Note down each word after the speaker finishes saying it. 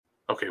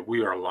Okay,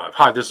 we are live.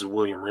 Hi, this is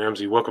William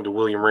Ramsey. Welcome to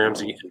William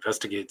Ramsey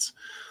Investigates.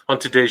 On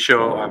today's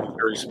show, I have a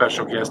very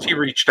special guest. He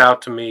reached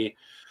out to me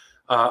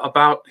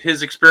about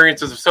his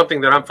experiences of something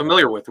that I'm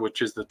familiar with,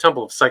 which is the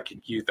Temple of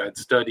Psychick Youth. I'd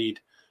studied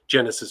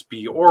Genesis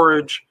B.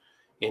 Orridge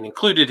and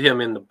included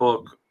him in the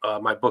book,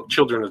 my book,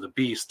 Children of the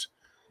Beast,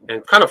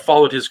 and kind of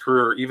followed his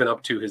career even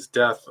up to his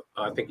death.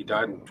 I think he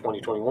died in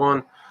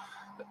 2021.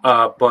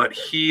 But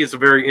he is a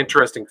very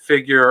interesting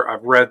figure.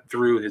 I've read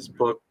through his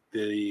book,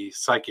 The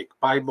Psychic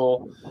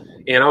Bible,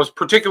 and I was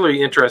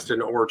particularly interested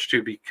in Orridge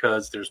too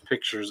because there's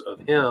pictures of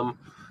him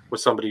with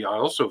somebody I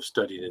also have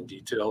studied in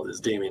detail, is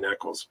Damien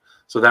Eccles.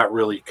 So that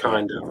really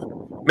kind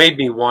of made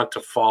me want to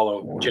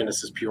follow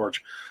Genesis P.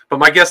 Orridge. But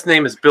my guest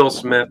name is Bill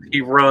Smith.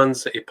 He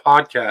runs a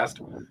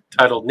podcast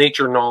titled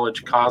Nature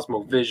Knowledge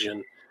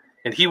Cosmovision,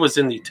 and he was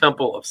in the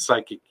Temple of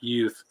Psychick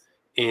Youth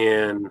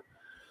in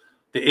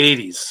the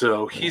 80s.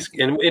 So he's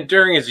and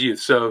during his youth.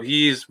 So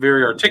he's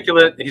very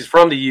articulate. He's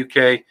from the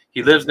UK.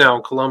 He lives now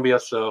in Colombia.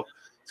 So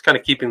it's kind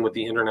of keeping with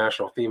the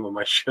international theme of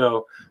my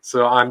show.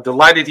 So I'm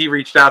delighted he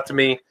reached out to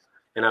me,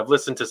 and I've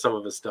listened to some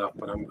of his stuff,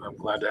 but I'm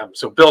glad to have him.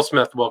 So Bill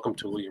Smith, welcome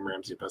to William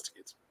Ramsey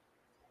Investigates.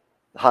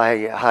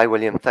 Hi,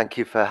 William. Thank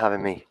you for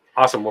having me.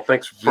 Awesome. Well,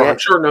 thanks for on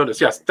short notice.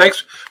 Yes.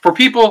 Thanks for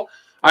people.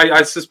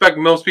 I suspect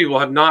most people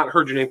have not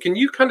heard your name. Can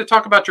you kind of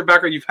talk about your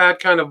background? You've had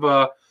kind of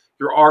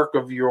your arc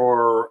of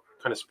your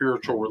kind of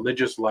spiritual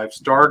religious life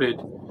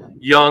started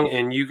young,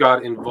 and you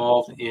got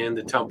involved in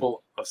the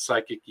Temple of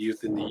Psychick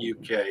Youth in the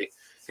UK.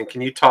 And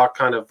can you talk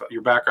kind of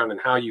your background and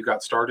how you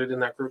got started in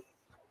that group?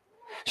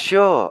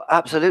 Sure,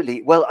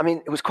 absolutely. Well, I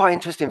mean, it was quite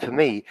interesting for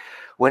me.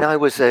 When I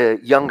was a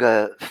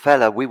younger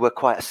fella, we were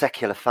quite a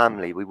secular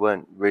family. We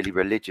weren't really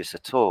religious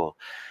at all.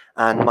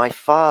 And my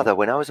father,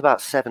 when I was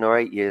about 7 or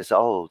 8 years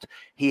old,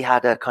 he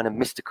had a kind of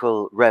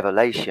mystical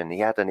revelation. He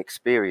had an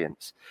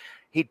experience.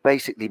 He'd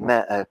basically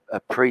met a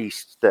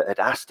priest that had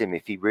asked him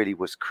if he really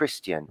was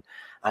Christian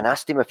and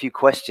asked him a few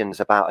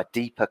questions about a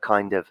deeper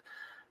kind of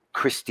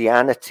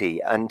Christianity.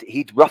 And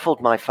he'd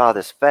ruffled my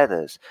father's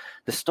feathers.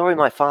 The story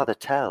my father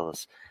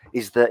tells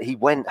is that he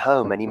went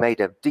home and he made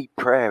a deep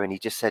prayer and he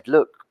just said,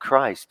 "Look,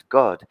 Christ,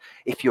 God,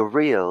 if you're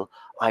real,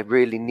 I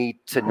really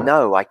need to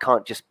know. I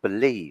can't just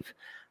believe."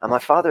 And my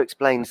father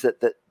explains that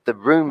the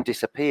room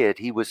disappeared.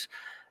 He was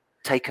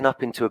taken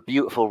up into a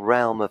beautiful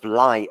realm of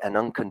light and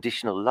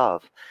unconditional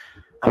love.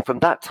 And from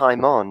that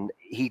time on,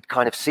 he'd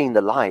kind of seen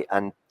the light,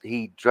 and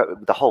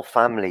the whole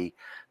family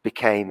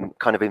became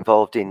kind of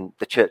involved in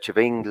the Church of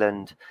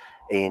England,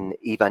 in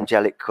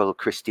evangelical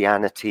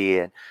Christianity,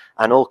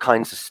 and all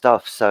kinds of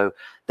stuff. So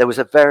there was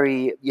a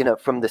very,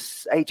 from the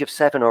age of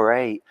 7 or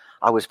 8,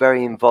 I was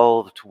very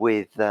involved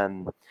with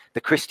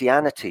the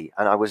Christianity,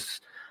 and I was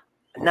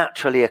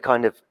naturally a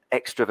kind of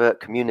extrovert,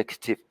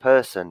 communicative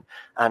person,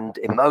 and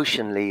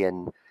emotionally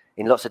and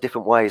in lots of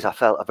different ways, I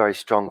felt a very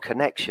strong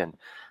connection.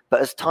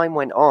 But as time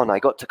went on, I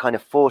got to kind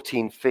of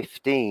 14,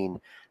 15,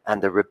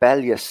 and the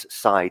rebellious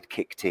side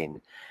kicked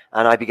in.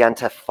 And I began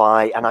to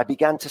fight, and I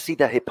began to see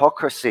the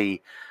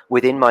hypocrisy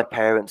within my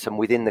parents and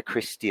within the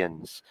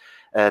Christians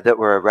that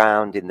were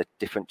around in the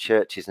different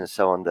churches and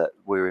so on that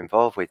we were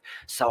involved with.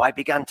 So I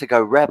began to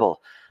go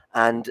rebel.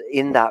 And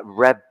in that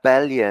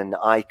rebellion,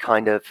 I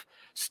kind of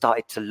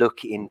started to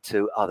look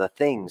into other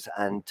things.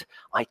 And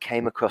I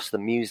came across the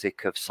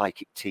music of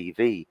Psychic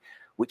TV,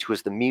 which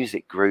was the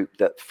music group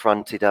that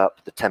fronted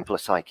up the Temple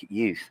of Psychic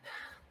Youth.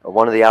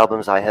 One of the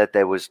albums I heard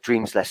there was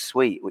Dreams Less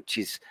Sweet, which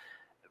is,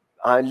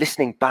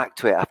 listening back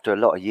to it after a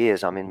lot of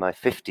years, I'm in my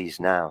 50s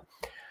now.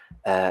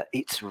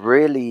 It's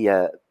really,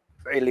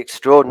 really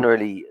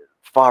extraordinarily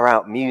far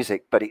out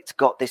music, but it's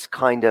got this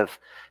kind of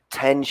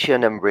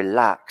tension and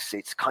relax.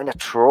 It's kind of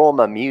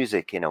trauma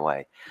music in a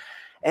way.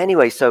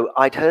 Anyway, so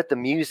I'd heard the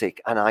music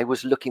and I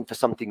was looking for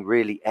something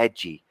really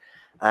edgy.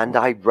 And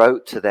I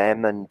wrote to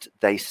them and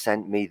they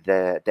sent me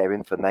their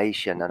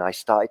information, and I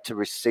started to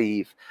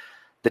receive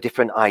the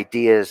different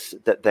ideas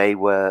that they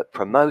were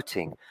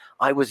promoting.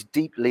 I was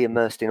deeply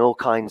immersed in all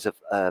kinds of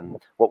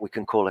what we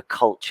can call a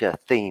culture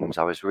themes.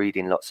 I was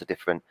reading lots of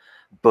different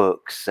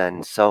books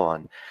and so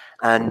on.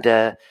 And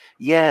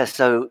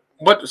so...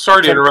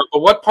 Sorry to interrupt,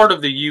 but what part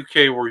of the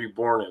UK were you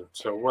born in?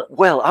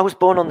 Well, I was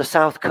born on the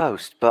south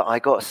coast, but I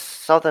got a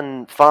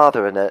southern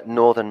father and a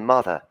northern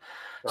mother.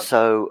 Okay.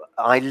 So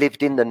I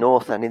lived in the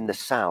north and in the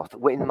south.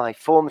 In my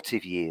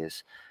formative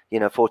years,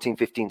 14,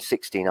 15,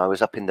 16, I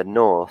was up in the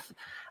north.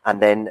 And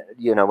then,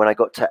 when I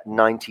got to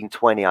 19,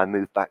 20, I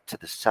moved back to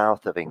the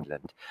south of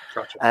England.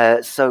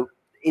 Gotcha. So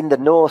in the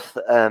north,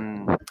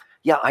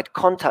 I'd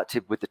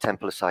contacted with the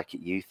Temple of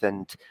Psychic Youth,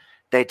 and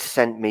they'd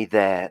sent me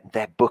their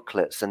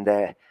booklets and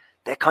their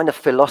kind of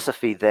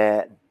philosophy,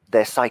 their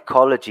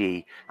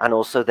psychology, and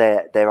also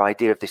their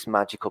idea of this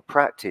magical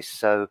practice.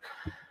 So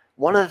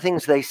one of the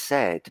things they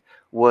said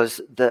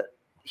was that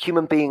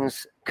human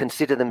beings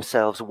consider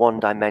themselves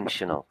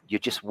one-dimensional. You're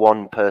just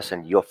one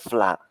person. You're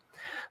flat.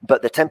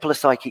 But the Temple of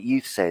Psychic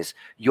Youth says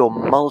you're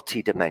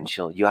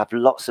multi-dimensional. You have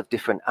lots of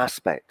different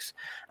aspects,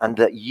 and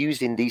that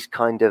using these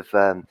kind of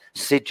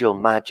sigil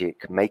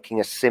magic,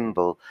 making a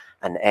symbol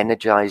and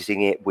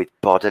energizing it with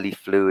bodily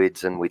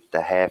fluids and with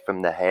the hair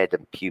from the head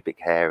and pubic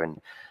hair,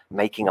 and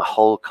making a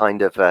whole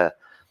kind of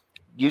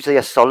usually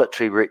a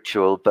solitary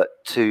ritual,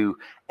 but to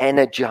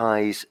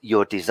energize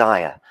your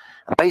desire.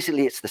 And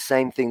basically, it's the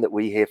same thing that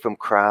we hear from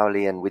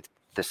Crowley and with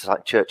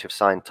the Church of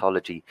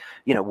Scientology.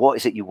 What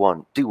is it you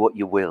want? Do what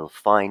you will.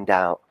 Find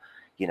out,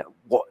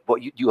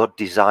 what your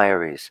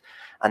desire is.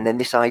 And then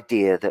this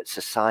idea that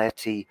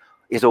society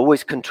is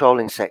always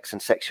controlling sex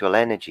and sexual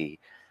energy,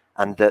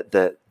 and that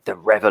the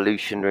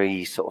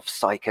revolutionary sort of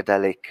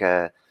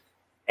psychedelic,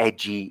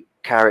 edgy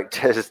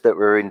characters that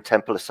were in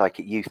Temple of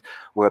Psychick Youth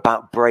were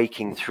about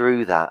breaking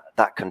through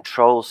that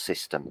control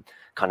system,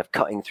 kind of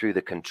cutting through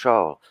the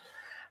control.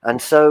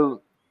 And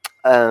so,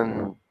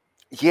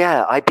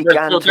 I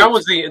began. So that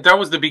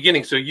was the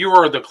beginning. So you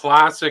are the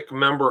classic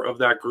member of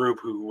that group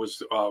who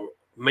was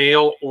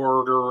mail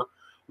order,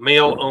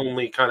 mail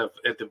only, kind of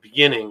at the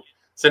beginning,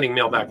 sending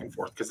mail back and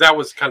forth, because that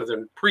was kind of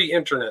the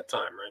pre-internet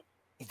time, right?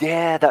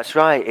 Yeah, that's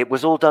right. It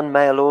was all done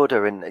mail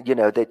order, and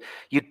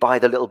you'd buy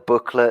the little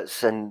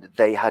booklets, and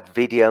they had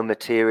video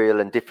material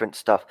and different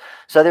stuff.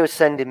 So they were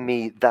sending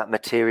me that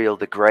material.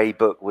 The Grey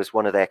Book was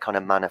one of their kind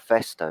of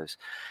manifestos,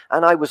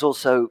 and I was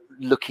also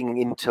looking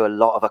into a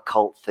lot of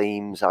occult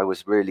themes. I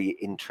was really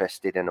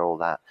interested in all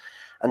that,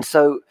 and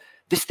so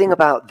this thing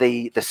about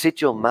the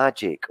sigil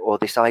magic, or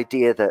this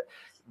idea that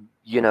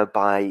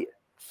by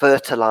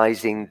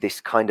fertilizing this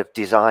kind of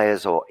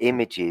desires or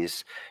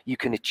images, you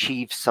can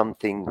achieve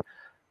something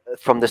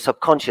from the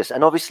subconscious.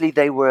 And obviously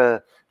they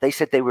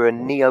said they were a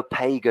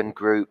neo-pagan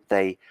group.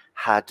 They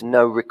had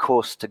no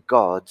recourse to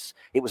gods.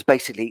 It was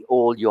basically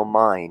all your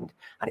mind,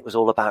 and it was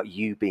all about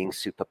you being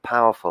super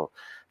powerful.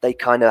 They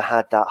kind of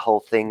had that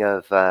whole thing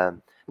of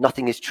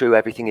nothing is true,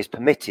 everything is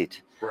permitted,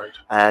 right?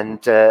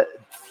 And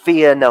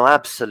fear no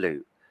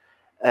absolute,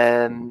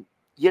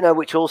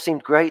 which all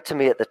seemed great to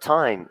me at the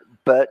time.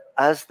 But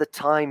as the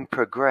time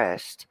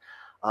progressed,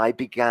 I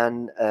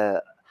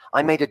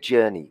made a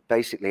journey,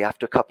 basically,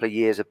 after a couple of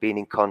years of being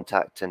in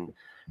contact and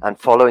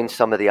following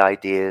some of the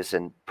ideas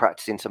and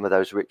practicing some of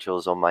those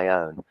rituals on my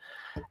own.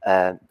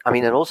 And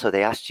also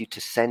they asked you to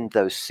send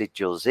those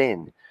sigils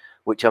in,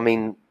 which,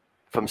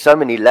 from so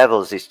many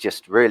levels is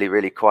just really,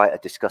 really quite a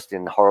disgusting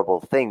and horrible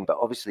thing. But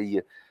obviously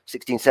you're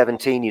 16,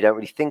 17, you don't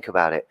really think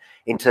about it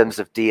in terms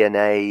of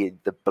DNA,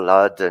 the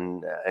blood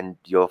and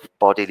your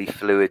bodily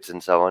fluids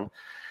and so on.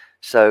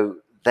 So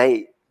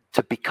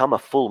to become a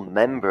full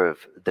member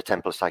of the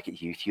Temple of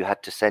Psychick Youth, you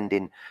had to send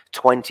in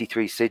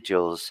 23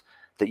 sigils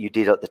that you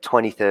did at the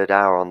 23rd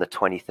hour on the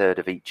 23rd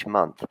of each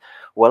month.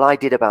 Well, I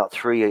did about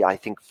 4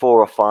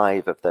 or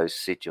 5 of those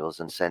sigils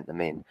and sent them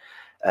in.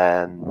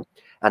 And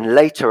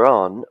later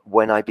on,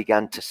 when I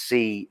began to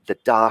see the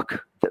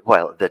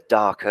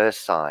darker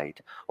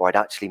side, or I'd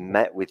actually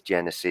met with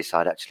Genesis,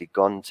 I'd actually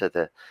gone to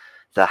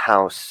the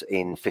house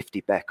in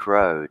 50 Beck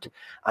Road,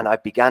 and I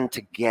began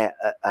to get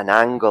an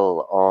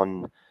angle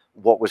on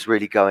what was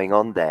really going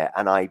on there.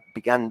 And I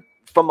began,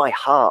 from my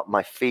heart,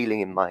 my feeling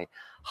in my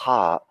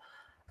heart,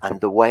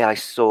 and the way I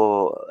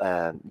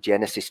saw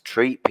Genesis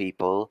treat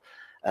people,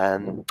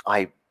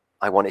 I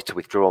wanted to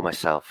withdraw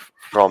myself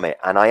from it.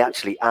 And I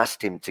actually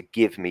asked him to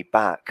give me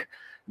back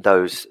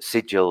those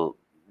sigil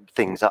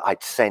things that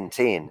I'd sent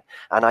in.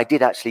 And I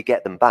did actually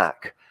get them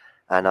back.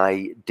 And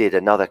I did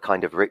another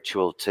kind of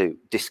ritual to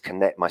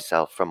disconnect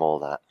myself from all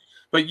that.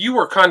 But you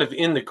were kind of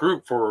in the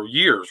group for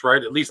years,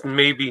 right? At least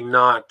maybe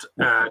not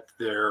at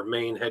their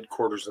main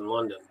headquarters in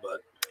London,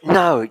 but...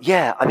 No,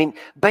 yeah.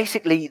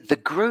 Basically the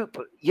group,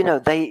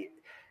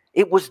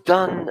 it was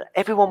done,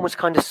 everyone was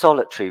kind of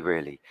solitary,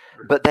 really.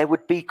 But there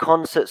would be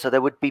concerts, or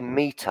there would be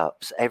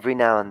meetups every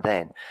now and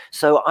then.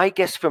 So I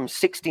guess from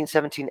 16,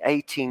 17,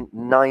 18,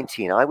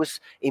 19, I was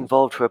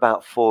involved for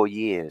about 4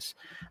 years.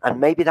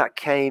 And maybe that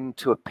came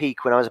to a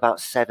peak when I was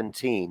about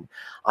 17.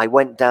 I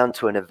went down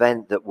to an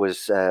event that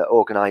was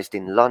organized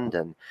in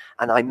London,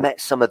 and I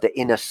met some of the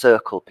inner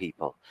circle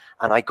people.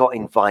 And I got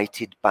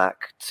invited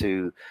back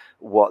to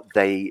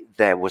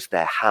there was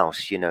their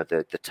house,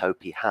 the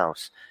Topi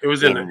house. It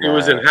was in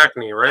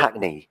Hackney, right?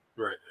 Hackney.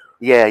 Right.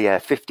 Yeah,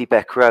 50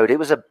 Beck Road. It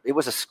was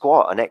a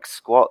squat, an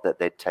ex-squat that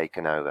they'd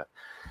taken over.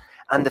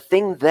 And the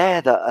thing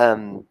there that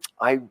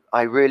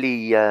I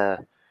really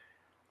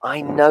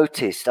I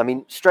noticed,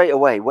 straight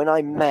away when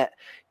I met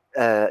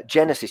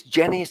Genesis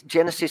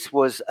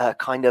was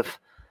kind of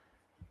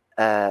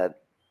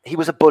he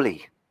was a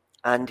bully,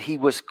 and he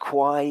was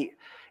quite.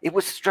 It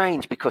was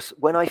strange because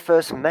when I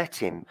first met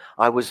him,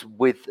 I was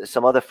with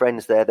some other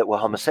friends there that were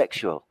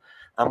homosexual.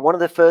 And one of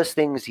the first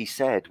things he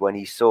said when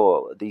he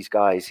saw these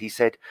guys, he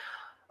said,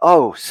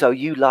 "Oh, so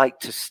you like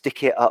to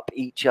stick it up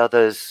each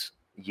other's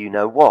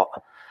you-know-what?"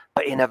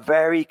 But in a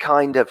very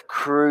kind of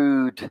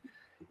crude,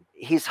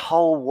 his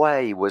whole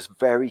way was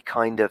very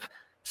kind of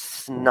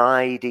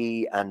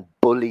snidey and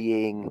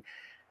bullying.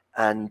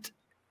 And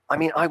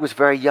I was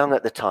very young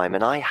at the time,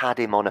 and I had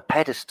him on a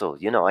pedestal,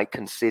 I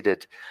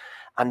considered.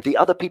 And the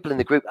other people in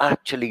the group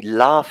actually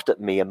laughed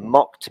at me and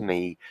mocked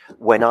me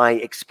when I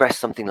expressed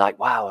something like,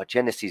 wow,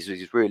 Genesis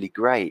is really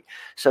great.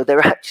 So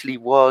there actually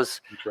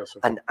was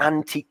an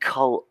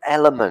anti-cult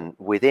element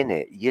within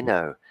it, you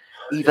know,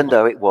 even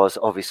though it was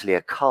obviously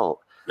a cult.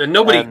 And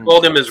nobody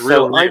called him his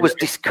real name. So I was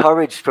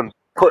discouraged from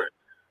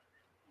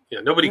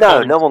nobody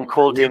called him. No one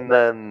called him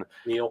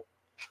Neil.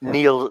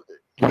 Neil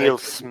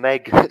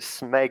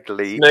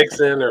Smegley.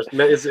 Megson,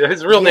 or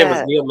his real name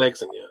was Neil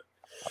Megson. Yeah.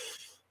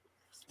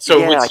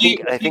 So was he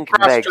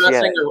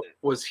cross-dressing, or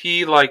was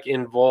he like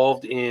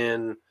involved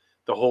in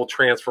the whole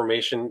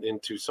transformation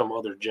into some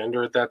other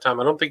gender at that time?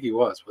 I don't think he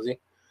was he?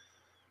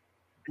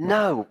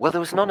 No, well,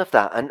 there was none of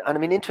that. And I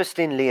mean,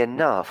 interestingly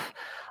enough,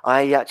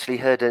 I actually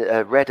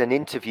read an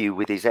interview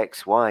with his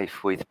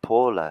ex-wife, with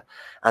Paula,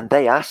 and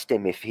they asked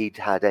him if he'd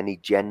had any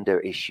gender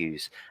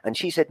issues. And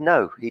she said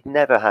no, he'd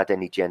never had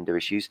any gender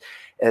issues,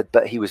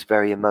 but he was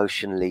very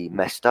emotionally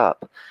messed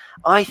up.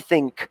 I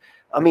think,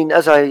 I mean,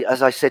 as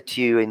I said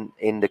to you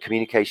in the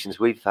communications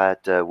we've had,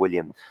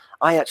 William,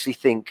 I actually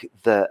think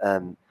that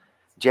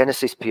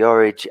Genesis P.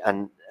 Orridge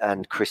and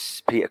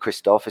Peter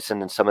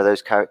Christopherson and some of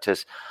those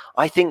characters,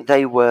 I think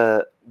they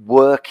were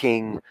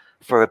working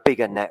for a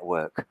bigger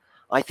network.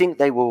 I think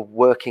they were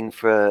working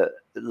for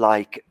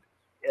like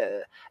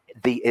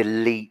the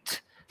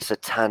elite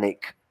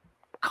satanic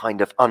kind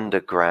of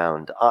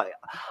underground.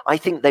 I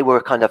think they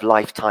were kind of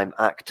lifetime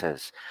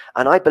actors.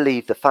 And I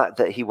believe the fact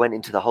that he went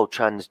into the whole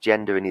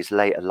transgender in his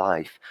later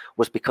life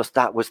was because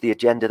that was the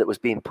agenda that was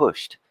being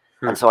pushed.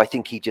 And so I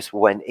think he just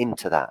went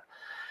into that.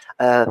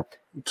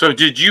 So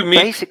did you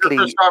meet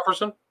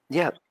Christopherson?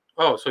 Yeah.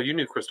 Oh, so you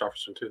knew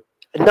Christopherson too?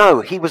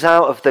 No, he was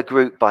out of the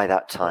group by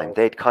that time.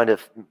 They'd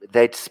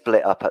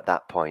split up at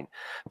that point.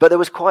 But there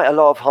was quite a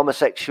lot of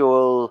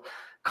homosexual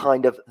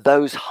kind of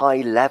those high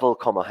level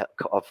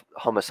of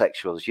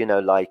homosexuals, you know,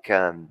 like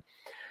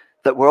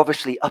that were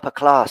obviously upper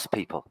class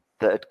people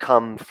that had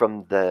come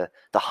from the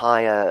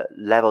higher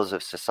levels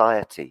of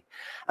society.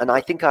 And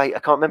I think I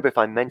can't remember if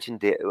I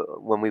mentioned it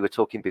when we were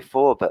talking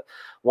before, but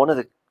one of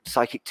the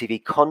Psychic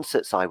TV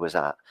concerts I was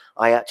at,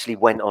 I actually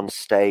went on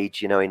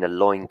stage, you know, in a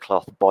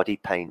loincloth, body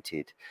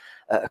painted,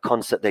 at a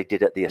concert they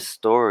did at the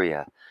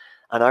Astoria.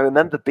 And I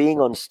remember being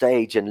on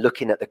stage and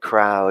looking at the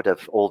crowd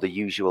of all the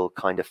usual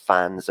kind of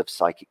fans of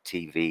Psychic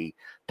TV,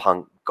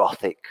 punk,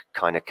 gothic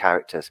kind of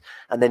characters,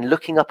 and then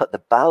looking up at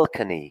the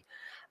balcony,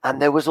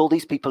 and there was all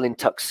these people in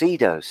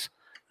tuxedos,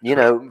 you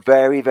know,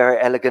 very,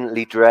 very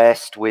elegantly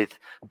dressed with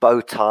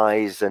bow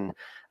ties. And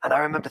I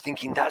remember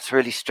thinking, that's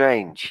really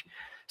strange.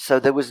 So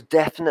there was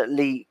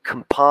definitely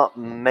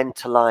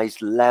compartmentalized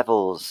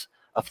levels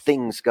of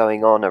things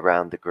going on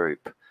around the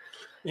group.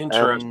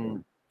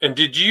 Interesting. And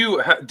did you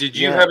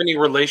have any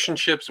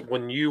relationships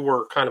when you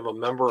were kind of a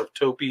member of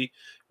Topi?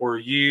 Were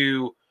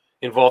you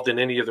involved in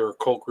any other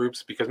occult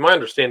groups? Because my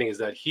understanding is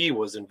that he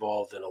was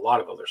involved in a lot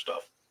of other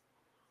stuff.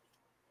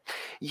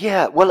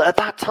 Yeah, well, at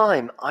that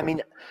time, I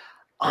mean,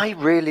 I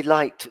really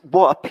liked,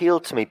 what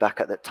appealed to me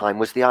back at that time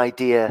was the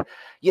idea,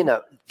 you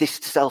know, this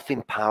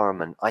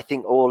self-empowerment. I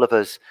think all of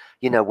us,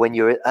 you know, when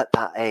you're at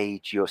that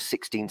age, you're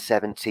 16,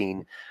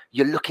 17,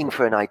 you're looking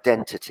for an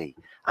identity.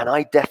 And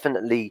I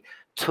definitely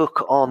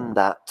took on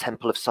that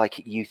Temple of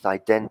Psychick Youth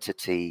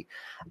identity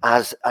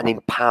as an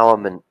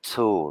empowerment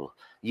tool.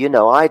 You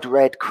know, I'd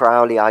read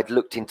Crowley, I'd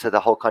looked into the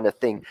whole kind of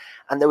thing.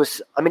 And there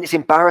was, I mean, it's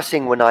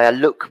embarrassing when I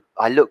look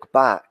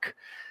back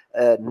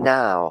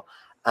now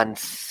and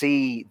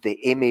see the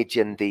image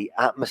and the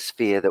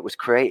atmosphere that was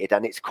created.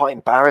 And it's quite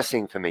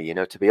embarrassing for me, you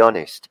know, to be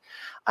honest.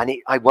 And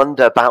I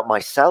wonder about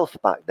myself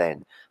back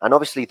then. And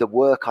obviously the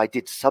work I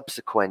did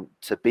subsequent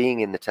to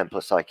being in the Temple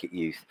of Psychick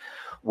Youth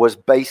was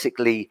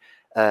basically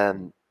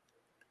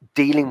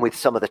dealing with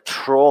some of the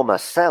trauma,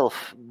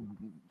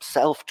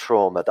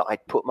 self-trauma that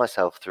I'd put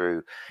myself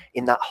through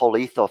in that whole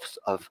ethos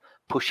of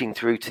pushing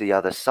through to the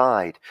other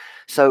side.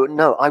 So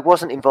no, I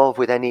wasn't involved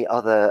with any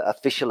other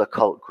official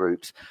occult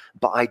groups,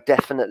 but I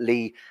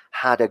definitely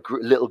had a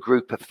little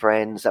group of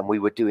friends, and we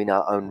were doing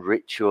our own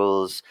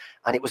rituals,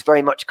 and it was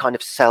very much kind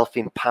of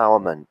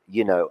self-empowerment,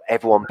 you know,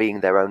 everyone being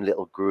their own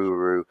little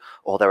guru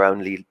or their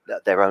own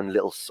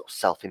little sort of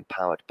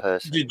self-empowered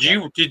person.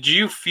 Did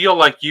you feel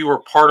like you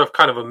were part of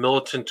kind of a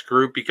militant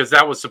group, because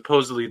that was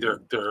supposedly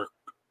their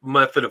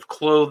method of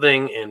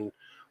clothing and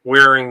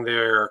wearing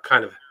their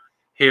kind of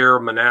hair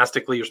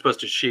monastically? You're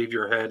supposed to shave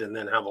your head and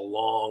then have a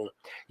long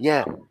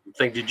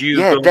thing. Did you?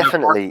 Yeah,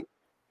 definitely.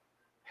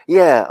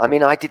 Yeah, I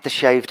mean, I did the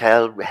shaved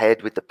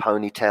head with the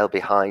ponytail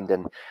behind,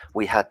 and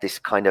we had this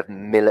kind of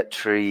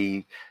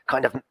military,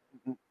 kind of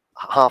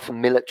half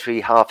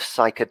military, half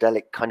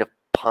psychedelic kind of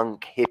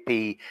punk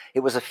hippie. It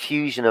was a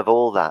fusion of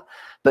all that,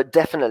 but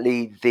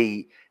definitely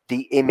the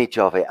image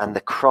of it and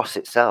the cross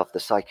itself, the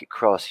psychic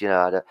cross, you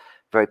know, had a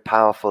very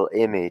powerful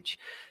image.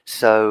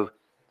 So,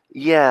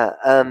 yeah.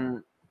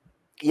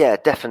 Yeah,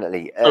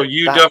 definitely. So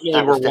you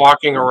definitely were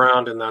walking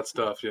around in that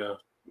stuff, yeah.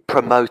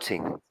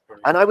 Promoting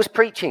And I was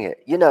preaching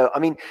it, I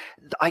mean,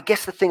 I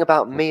guess the thing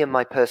about me and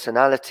my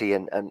personality,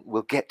 and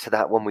we'll get to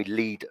that when we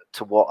lead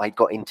to what I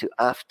got into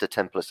after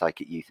Temple of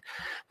Psychic Youth.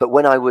 But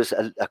when I was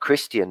a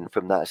Christian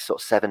from that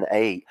sort of 7,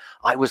 8,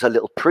 I was a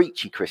little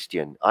preachy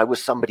Christian. I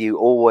was somebody who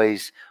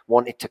always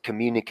wanted to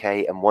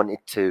communicate and wanted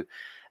to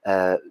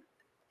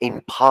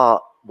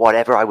impart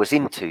whatever I was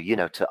into,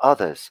 to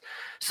others.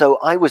 So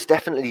I was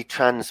definitely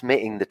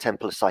transmitting the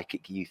Temple of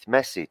Psychic Youth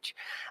message.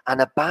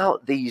 And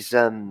about these,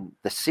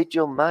 the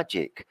sigil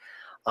magic,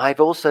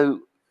 I've also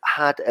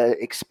had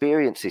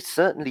experiences.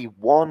 Certainly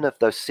one of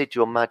those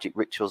sigil magic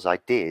rituals I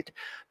did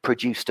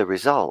produced a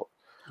result.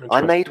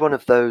 I made one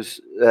of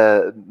those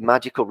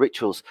magical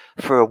rituals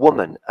for a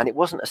woman, and it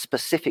wasn't a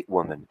specific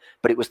woman,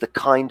 but it was the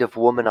kind of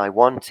woman I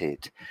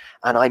wanted.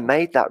 And I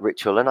made that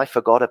ritual and I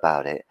forgot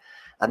about it.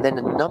 And then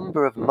a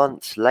number of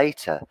months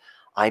later,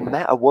 I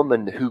met a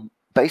woman who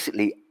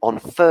basically, on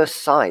first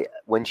sight,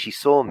 when she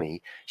saw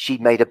me, she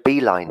made a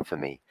beeline for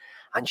me.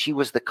 And she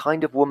was the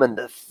kind of woman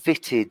that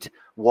fitted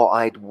what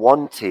I'd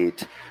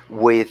wanted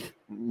with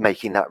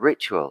making that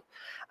ritual.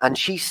 And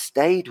she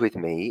stayed with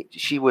me.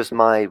 She was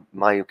my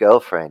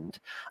girlfriend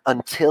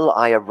until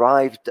I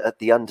arrived at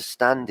the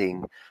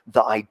understanding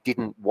that I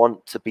didn't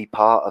want to be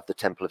part of the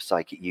Temple of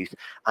Psychic Youth.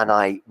 And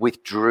I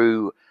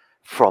withdrew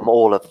from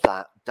all of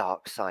that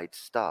dark side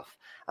stuff.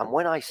 And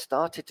when I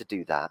started to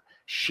do that,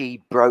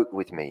 she broke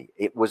with me.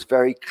 It was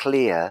very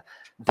clear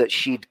that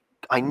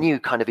I knew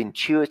kind of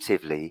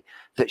intuitively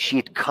that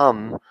she'd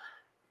come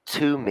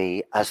to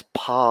me as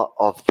part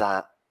of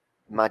that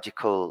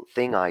magical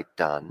thing I'd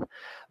done,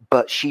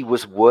 but she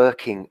was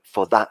working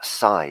for that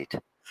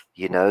side,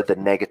 the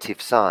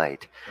negative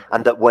side.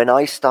 And that when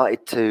I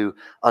started to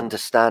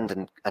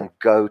understand and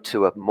go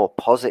to a more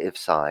positive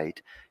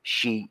side,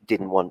 she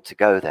didn't want to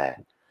go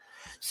there.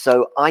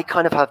 So I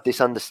kind of have this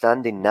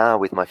understanding now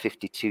with my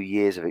 52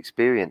 years of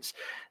experience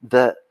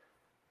that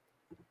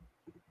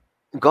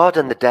God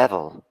and the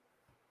devil,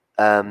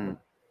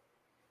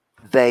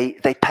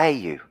 they pay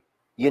you,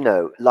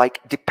 like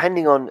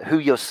depending on who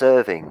you're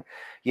serving,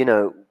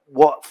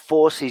 what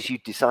forces you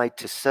decide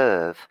to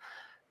serve,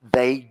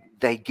 they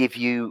give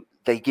you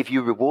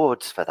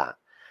rewards for that.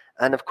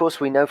 And of course,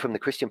 we know from the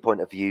Christian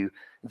point of view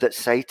that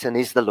Satan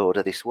is the Lord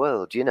of this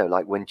world.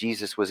 Like when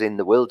Jesus was in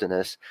the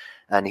wilderness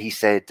and he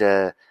said,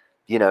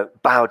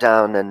 bow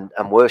down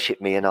and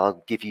worship me and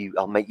I'll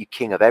make you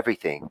king of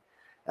everything.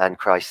 And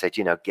Christ said,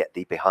 get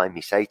thee behind me,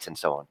 Satan,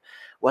 so on.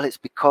 Well, it's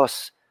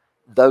because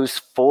those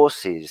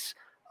forces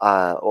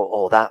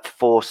or that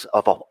force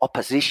of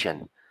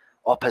opposition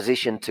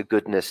to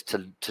goodness,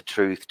 to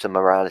truth, to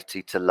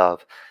morality, to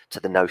love, to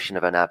the notion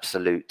of an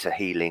absolute, to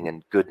healing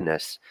and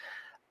goodness,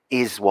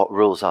 is what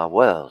rules our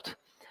world.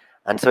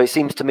 And so it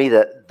seems to me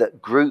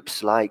that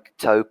groups like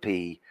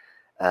Topi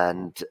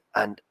and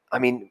I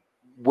mean,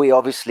 we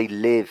obviously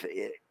live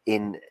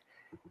in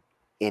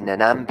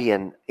an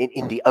ambient,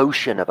 in the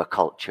ocean of a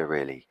culture,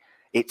 really.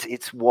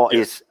 It's what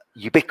is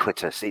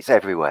ubiquitous. It's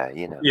everywhere,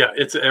 Yeah,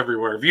 it's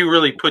everywhere. If you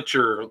really put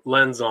your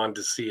lens on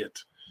to see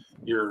it,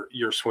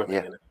 you're swimming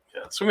in it.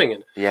 Yeah, swimming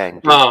in it. Yeah,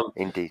 indeed.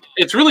 Indeed.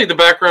 It's really the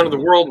background of the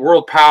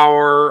world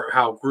power,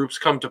 how groups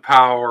come to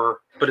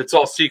power, but it's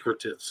all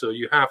secretive. So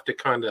you have to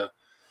kind of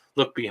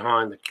look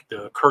behind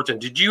the curtain.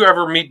 Did you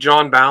ever meet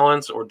John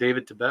Balance or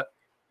David Tibet?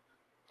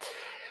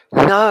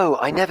 No,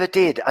 I never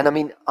did. And I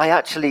mean, I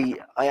actually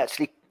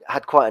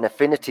had quite an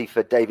affinity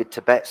for David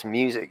Tibet's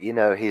music,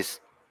 his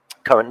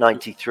Current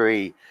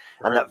 93,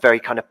 and that very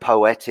kind of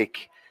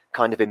poetic,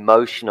 kind of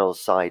emotional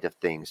side of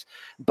things.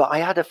 But I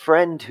had a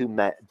friend who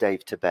met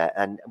Dave Tibet,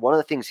 and one of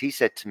the things he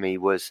said to me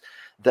was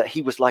that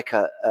he was like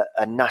a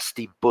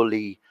nasty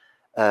bully,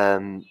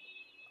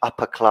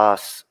 upper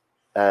class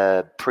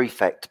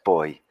prefect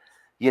boy,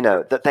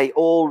 that they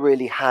all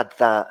really had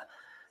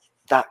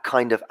that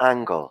kind of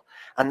angle.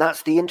 And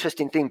that's the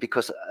interesting thing,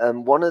 because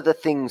one of the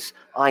things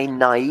I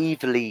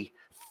naively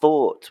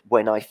thought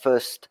when I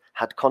first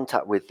had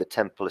contact with the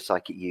Temple of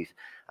Psychic Youth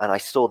and I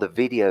saw the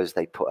videos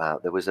they put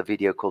out, there was a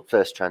video called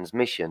First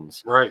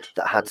Transmissions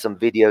that had some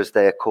videos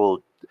there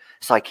called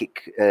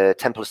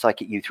Temple of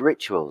Psychic Youth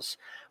Rituals,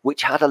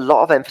 which had a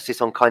lot of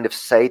emphasis on kind of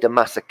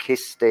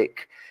sadomasochistic.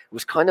 It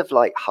was kind of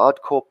like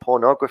hardcore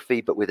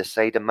pornography, but with a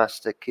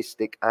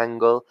sadomasochistic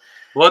angle.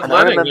 Bloodletting.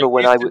 I remember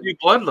when I would do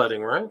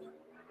bloodletting, right?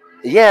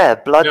 Yeah,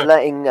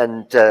 bloodletting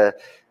and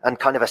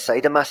kind of a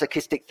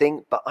sadomasochistic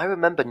thing. But I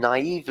remember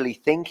naively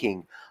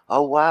thinking,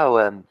 oh,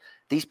 wow,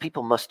 these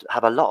people must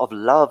have a lot of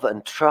love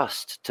and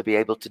trust to be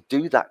able to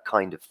do that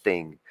kind of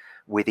thing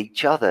with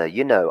each other.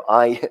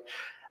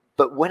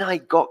 But when I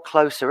got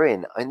closer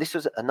in, and this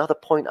was another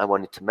point I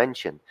wanted to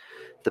mention,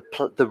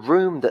 the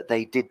room that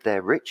they did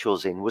their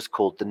rituals in was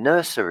called the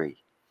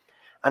nursery.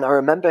 And I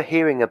remember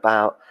hearing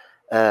about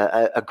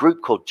a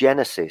group called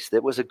Genesis.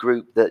 There was a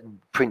group that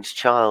Prince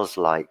Charles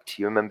liked.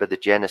 You remember the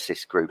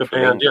Genesis group? The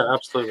band, yeah,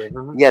 absolutely.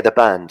 Mm-hmm. Yeah, the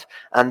band.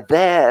 And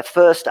their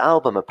first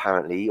album,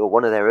 apparently, or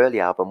one of their early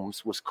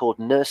albums, was called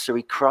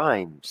Nursery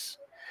Crimes.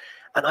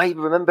 And I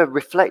remember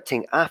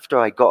reflecting after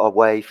I got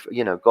away,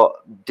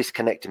 got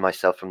disconnected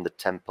myself from the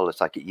Temple of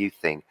Psychic Youth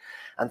thing,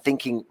 and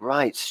thinking,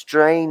 right,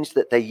 strange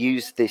that they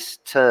use this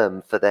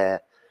term for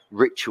their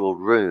ritual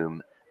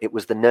room. It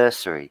was the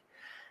nursery.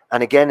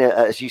 And again,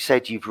 as you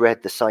said, you've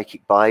read the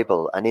Psychic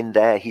Bible, and in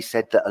there he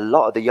said that a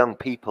lot of the young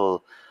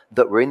people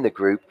that were in the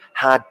group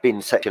had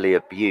been sexually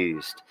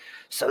abused.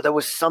 So there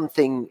was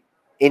something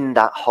in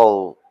that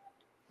whole,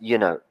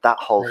 that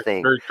whole Right,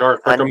 thing. very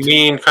dark, like a And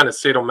mean kind of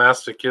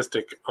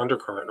sadomasochistic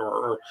undercurrent.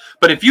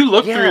 But if you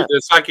look through yeah, the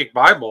Psychic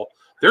Bible,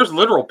 there's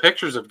literal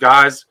pictures of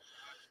guys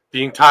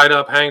being tied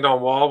up, hanged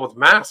on wall with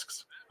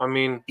masks. I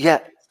mean, yeah,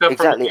 stuff from the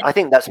exactly. I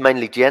think that's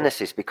mainly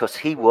Genesis, because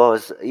he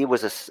was a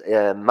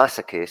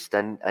masochist,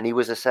 and he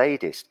was a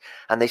sadist,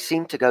 and they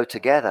seem to go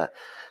together.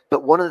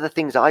 But one of the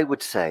things I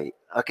would say,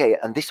 okay,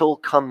 and this all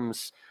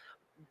comes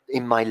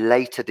in my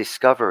later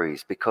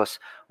discoveries, because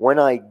when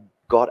I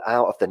got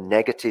out of the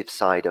negative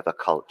side of a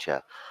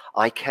culture,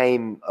 I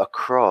came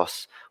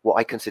across what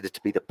I consider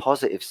to be the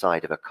positive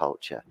side of a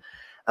culture.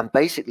 And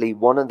basically,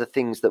 one of the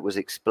things that was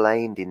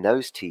explained in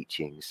those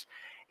teachings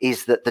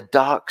is that the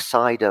dark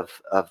side of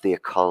the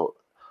occult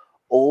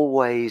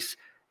always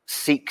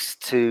seeks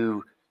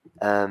to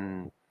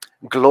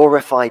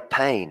glorify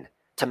pain,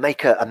 to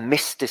make a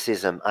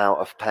mysticism out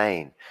of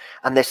pain.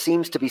 And there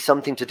seems to be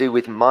something to do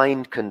with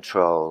mind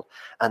control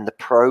and the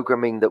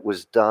programming that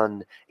was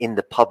done in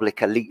the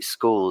public elite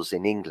schools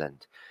in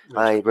England.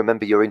 I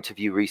remember your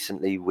interview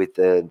recently with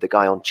the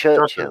guy on Dustin.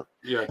 Churchill.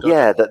 Yeah, Dustin.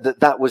 Yeah,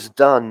 that was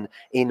done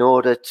in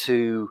order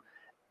to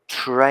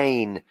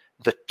train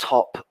the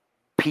top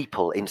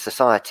people in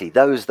society.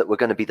 Those that were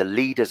going to be the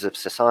leaders of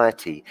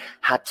society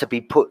had to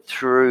be put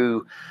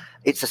through.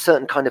 It's a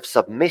certain kind of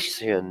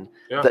submission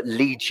that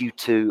leads you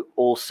to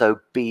also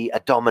be a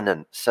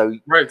dominant. So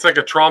Right, it's like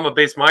a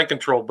trauma-based mind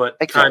control, but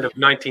kind exactly, of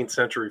 19th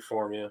century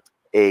form. Yeah,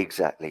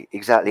 exactly.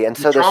 And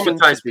you so there seemed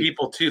to traumatize be,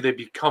 people too. They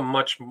become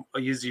much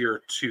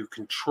easier to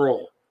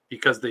control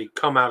because they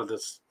come out of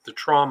the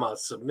trauma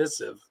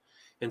submissive,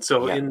 and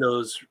so yeah, in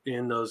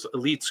those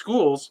elite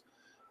schools,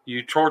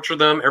 you torture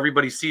them.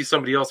 Everybody sees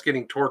somebody else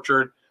getting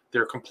tortured.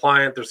 They're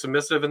compliant. They're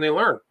submissive, and they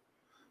learn.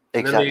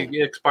 And then they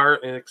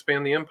exactly.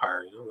 expand the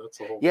empire. That's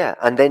the whole. Yeah,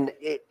 and then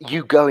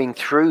you going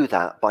through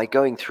that, by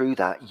going through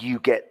that, you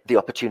get the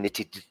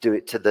opportunity to do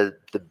it to the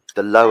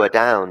lower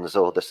downs,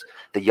 or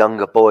the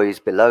younger boys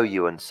below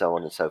you, and so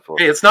on and so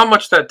forth. Hey, it's not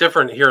much that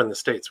different here in the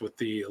States with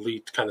the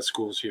elite kind of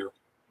schools here.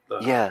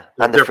 Yeah,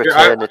 and the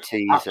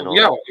fraternities and all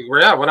yeah, that.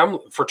 yeah. When I'm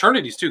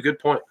fraternities too, good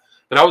point.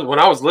 But when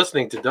I was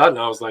listening to Dutton,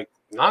 I was like,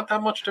 not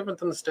that much different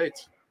than the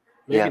States.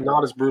 Maybe Yeah,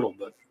 not as brutal,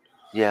 but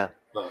yeah.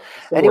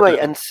 similar Anyway,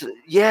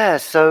 to.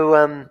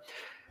 so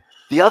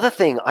the other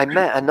thing, I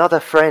met another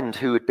friend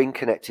who had been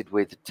connected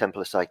with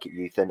Temple of Psychic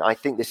Youth, and I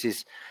think this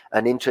is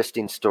an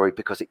interesting story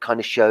because it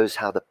kind of shows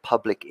how the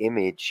public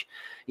image,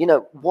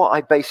 what I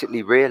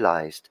basically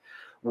realized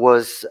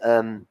was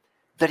that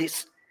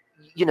it's,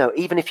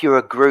 even if you're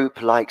a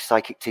group like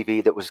Psychic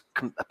TV that was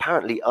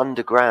apparently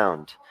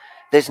underground,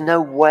 there's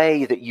no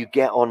way that you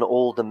get on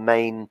all the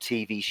main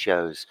TV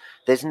shows.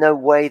 There's no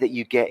way that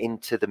you get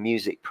into the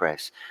music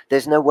press.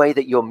 There's no way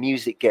that your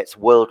music gets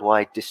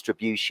worldwide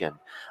distribution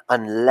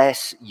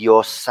unless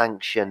you're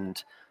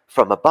sanctioned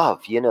from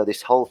above.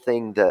 This whole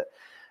thing that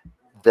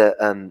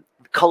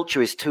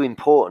culture is too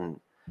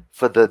important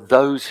for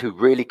those who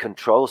really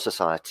control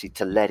society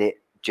to let it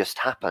just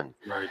happen.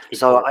 Right.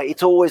 So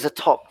it's always a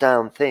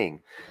top-down thing.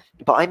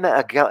 But I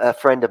met a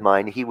friend of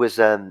mine.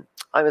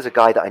 I was a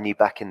guy that I knew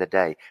back in the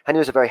day, and he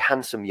was a very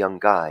handsome young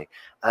guy.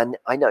 And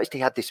I noticed he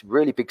had this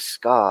really big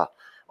scar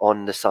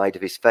on the side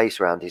of his face,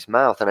 around his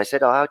mouth. And I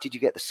said, "Oh, how did you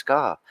get the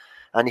scar?"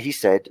 And he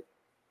said,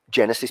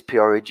 "Genesis P.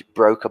 Orridge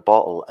broke a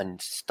bottle and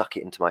stuck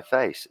it into my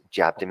face,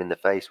 jabbed him in the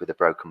face with a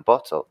broken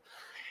bottle."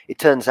 It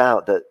turns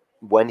out that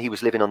when he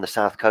was living on the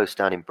south coast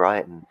down in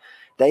Brighton,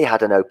 they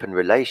had an open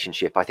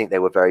relationship. I think they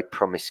were very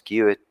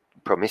promiscuous.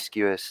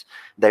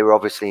 They were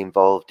obviously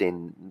involved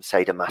in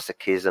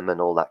sadomasochism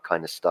and all that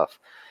kind of stuff.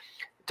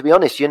 To be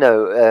honest,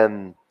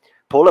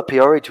 Paula P.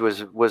 Orridge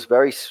was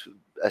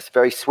a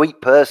very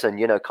sweet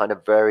person, kind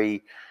of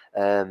very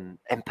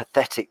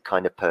empathetic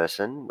kind of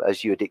person,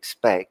 as you'd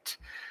expect.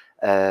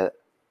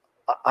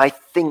 I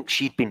think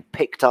she'd been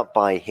picked up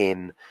by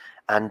him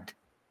and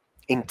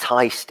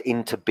enticed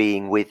into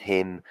being with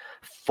him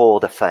for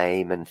the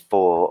fame and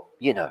for,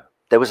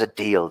 there was a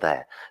deal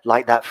there.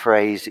 Like that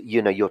phrase,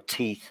 your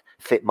teeth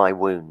fit my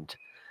wound.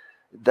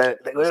 There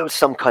was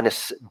some kind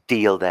of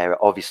deal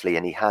there, obviously,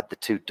 and he had the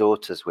two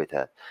daughters with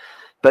her.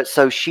 But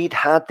so she'd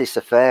had this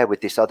affair with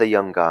this other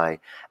young guy,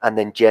 and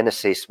then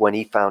Genesis, when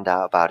he found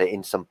out about it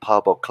in some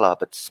pub or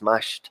club, had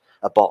smashed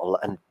a bottle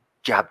and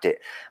jabbed it,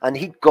 and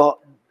he'd got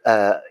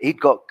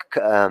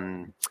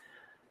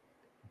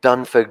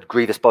done for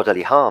grievous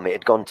bodily harm. It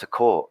had gone to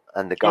court,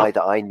 and the guy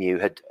that I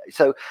knew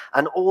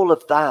and all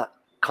of that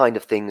kind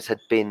of things had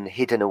been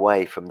hidden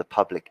away from the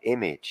public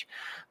image.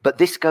 But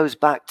this goes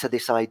back to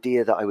this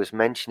idea that I was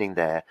mentioning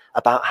there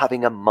about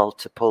having a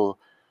multiple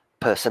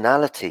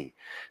personality.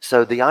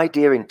 So the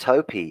idea in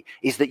Topi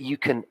is that you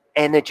can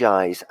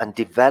energize and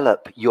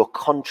develop your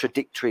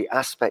contradictory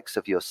aspects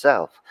of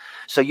yourself.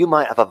 So you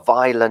might have a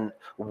violent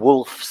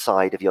wolf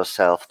side of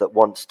yourself that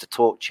wants to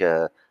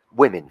torture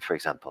women, for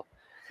example.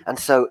 And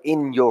so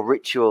in your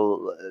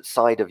ritual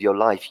side of your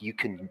life, you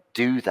can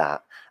do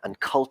that and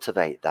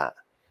cultivate that.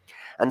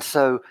 And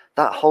so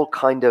that whole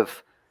kind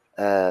of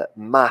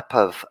map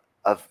of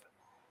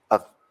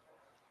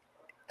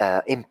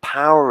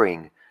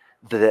empowering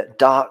the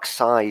dark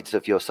sides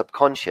of your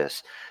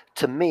subconscious,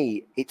 to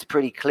me, it's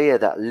pretty clear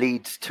that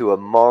leads to a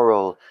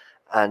moral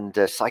and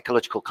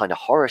psychological kind of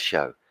horror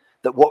show.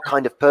 That what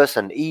kind of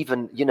person,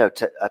 even,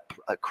 to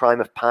a crime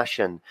of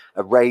passion,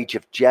 a rage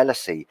of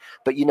jealousy,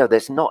 but,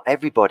 there's not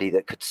everybody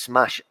that could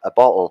smash a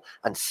bottle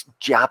and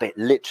jab it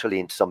literally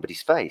into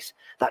somebody's face.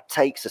 That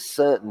takes a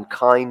certain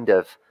kind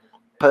of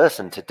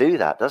person to do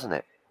that, doesn't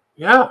it?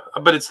 Yeah,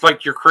 but it's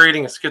like you're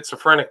creating a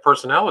schizophrenic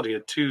personality, a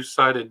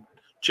two-sided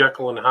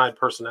Jekyll and Hyde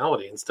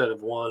personality instead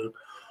of one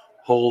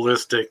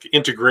holistic,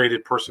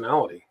 integrated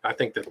personality. I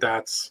think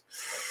that's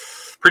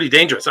pretty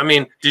dangerous. I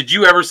mean, did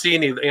you ever see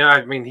any?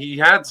 I mean, he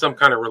had some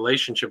kind of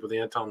relationship with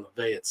Anton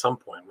LaVey at some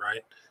point,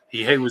 right?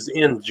 He was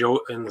in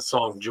the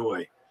song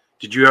Joy.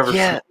 Did you ever see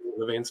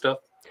LaVey and stuff?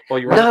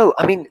 No,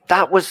 I mean,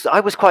 I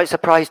was quite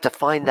surprised to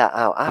find that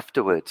out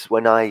afterwards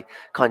when I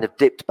kind of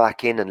dipped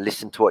back in and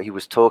listened to what he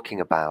was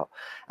talking about.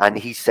 And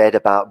he said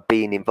about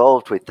being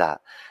involved with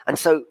that. And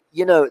so,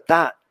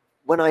 that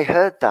when I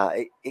heard that,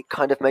 it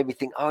kind of made me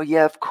think, oh,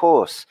 yeah, of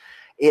course.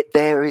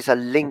 There is a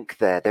link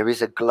there. There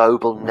is a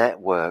global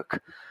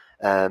network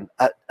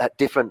at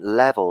different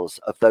levels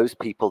of those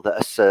people that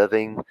are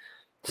serving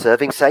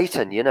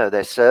Satan.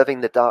 They're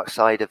serving the dark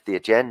side of the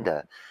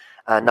agenda.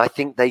 And I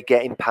think they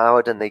get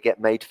empowered and they get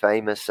made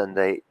famous and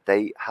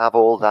they have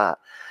all that.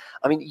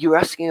 I mean, you're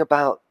asking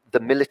about the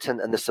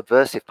militant and the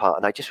subversive part,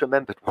 and I just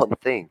remembered one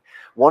thing.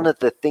 One of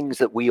the things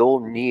that we all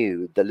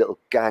knew, the little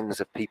gangs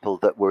of people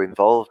that were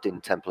involved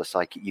in Temple of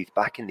Psychick Youth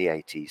back in the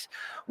 80s,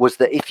 was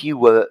that if you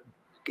were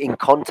in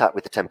contact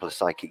with the Temple of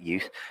Psychick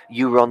Youth,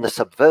 you were on the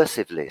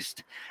subversive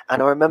list.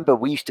 And I remember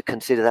we used to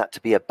consider that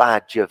to be a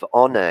badge of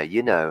honor,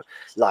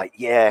 like,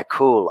 yeah,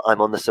 cool,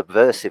 I'm on the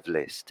subversive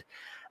list.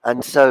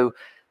 And so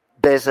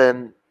there's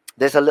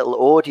a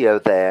little audio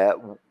there,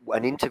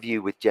 an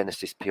interview with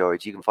Genesis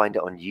P-Orridge. You can find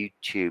it on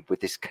YouTube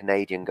with this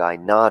Canadian guy,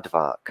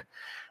 Nardvark.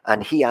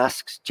 And he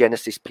asks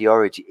Genesis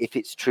P-Orridge if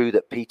it's true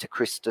that Peter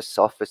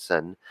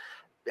Christopherson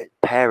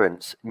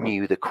parents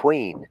knew the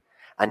Queen.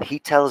 And he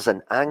tells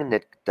an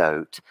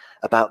anecdote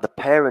about the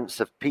parents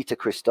of Peter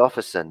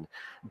Christopherson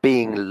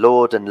being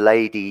Lord and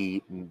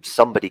Lady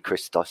somebody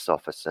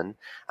Christopherson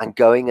and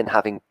going and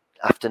having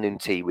afternoon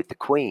tea with the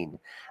Queen,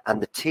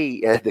 and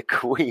the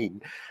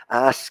Queen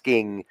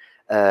asking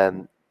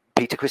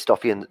Peter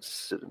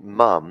Christopherson's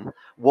mum,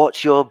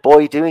 "What's your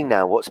boy doing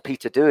now? What's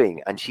Peter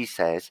doing?" And she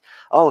says,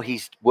 "Oh,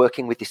 he's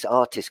working with this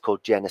artist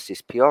called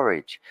Genesis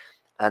P-Orridge."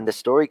 And the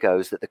story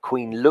goes that the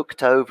Queen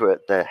looked over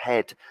at the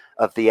head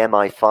of the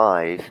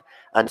MI5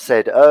 and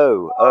said,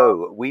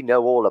 "Oh, we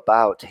know all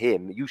about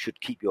him. You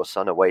should keep your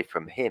son away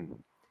from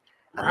him."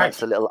 And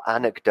that's a little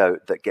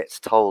anecdote that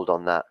gets told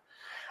on that.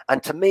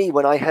 And to me,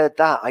 when I heard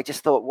that, I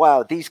just thought,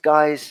 wow, these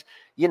guys,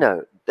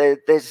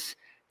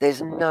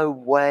 there's no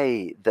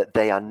way that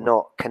they are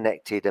not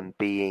connected and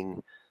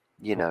being,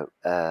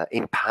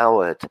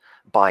 empowered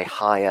by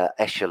higher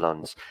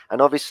echelons.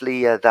 And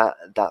obviously that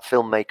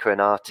filmmaker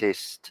and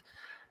artist,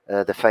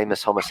 the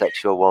famous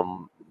homosexual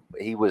one,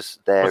 he was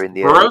there in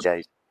the early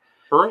days.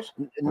 Burroughs?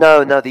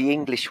 No, the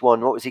English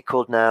one. What was he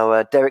called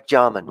now? Derek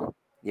Jarman.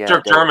 Yeah,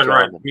 Derek Jarman,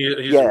 right.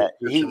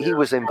 He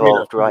was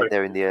involved right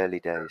there in the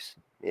early days.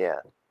 Yeah.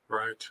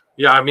 Right.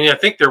 Yeah, I mean, I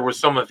think there was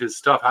some of his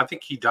stuff. I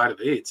think he died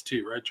of AIDS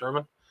too, right,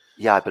 Jarman?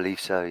 Yeah, I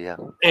believe so, yeah.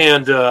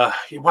 And,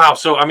 wow,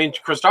 so, I mean,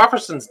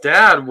 Christopherson's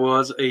dad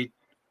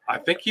I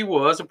think he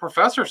was a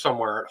professor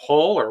somewhere at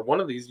Hull or one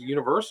of these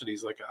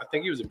universities. Like, I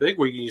think he was a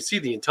bigwig. You see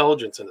the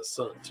intelligence in his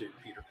son too,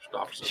 Peter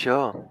Christopherson.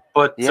 Sure.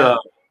 But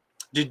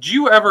did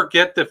you ever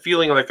get the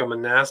feeling, like a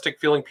monastic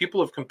feeling? People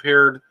have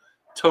compared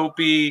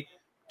Topi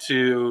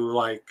to,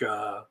 like,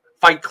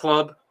 Fight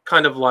Club,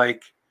 kind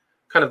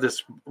of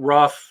this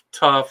rough,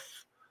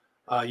 tough,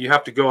 you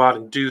have to go out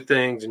and do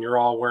things and you're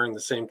all wearing the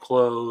same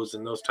clothes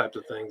and those types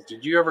of things.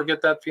 Did you ever get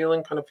that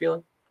feeling?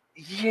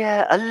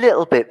 Yeah, a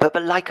little bit. But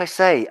like I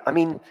say, I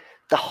mean,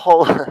 the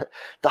whole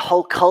the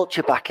whole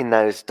culture back in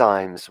those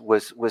times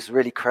was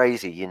really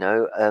crazy,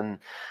 I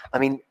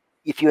mean,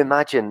 if you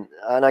imagine,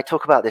 and I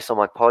talk about this on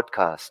my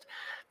podcast,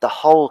 the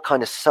whole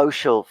kind of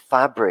social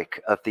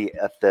fabric of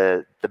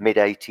the mid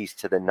 80s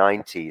to the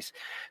 90s,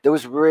 there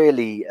was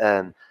really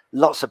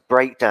lots of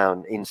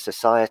breakdown in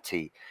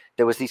society.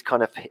 There was these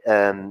kind of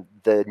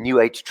the New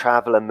Age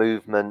traveler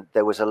movement.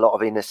 There was a lot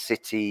of inner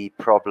city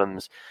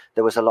problems.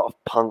 There was a lot of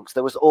punks.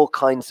 There was all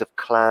kinds of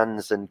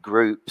clans and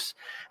groups,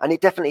 and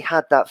it definitely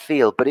had that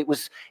feel. But it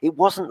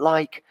wasn't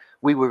like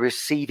we were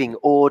receiving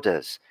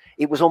orders.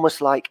 It was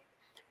almost like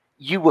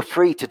you were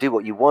free to do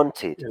what you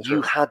wanted.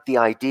 You had the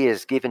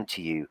ideas given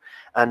to you,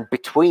 and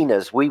between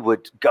us, we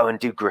would go and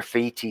do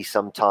graffiti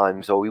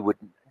sometimes, or we would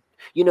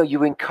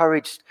you're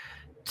encouraged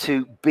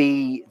to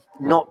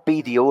not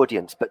be the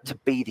audience, but to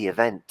be the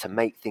event, to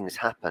make things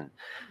happen.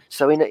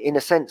 So in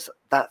a sense,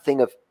 that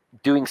thing of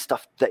doing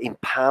stuff that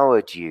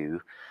empowered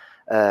you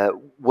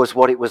was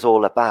what it was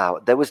all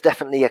about. There was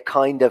definitely it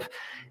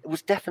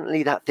was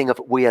definitely that thing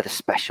of we are the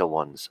special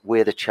ones,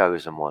 we're the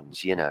chosen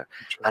ones,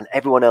 and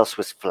everyone else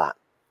was flat.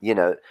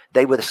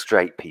 They were the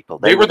straight people.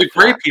 They were the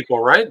flat. great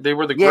people, right? They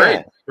were the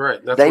Yeah.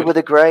 great, right? They were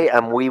the great,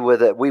 and we were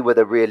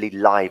the really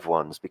live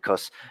ones,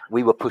 because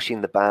we were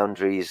pushing the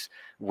boundaries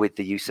with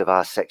the use of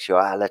our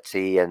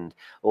sexuality, and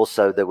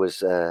also there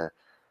was a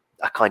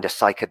kind of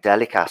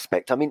psychedelic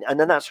aspect. I mean, and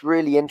then that's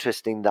really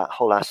interesting, that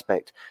whole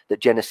aspect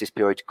that Genesis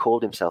Peerage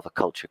called himself a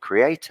culture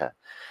creator,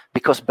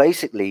 because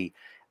basically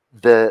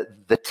the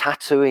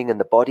tattooing and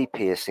the body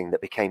piercing that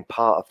became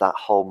part of that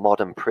whole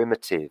modern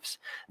primitives,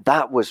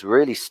 that was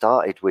really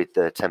started with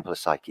the Temple of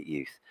Psychick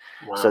Youth.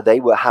 Wow. So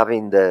they were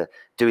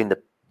doing the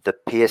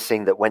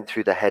piercing that went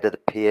through the head of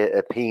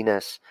the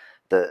penis,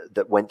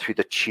 that went through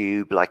the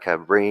tube like a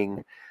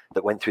ring,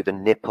 that went through the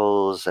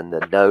nipples and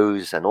the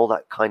nose and all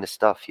that kind of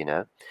stuff,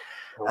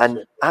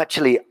 And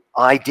actually,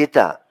 I did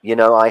that.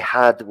 I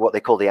had what they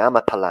call the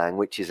amapalang,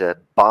 which is a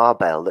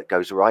barbell that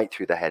goes right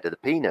through the head of the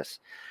penis.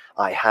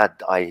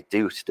 I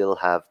do still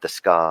have the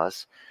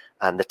scars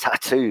and the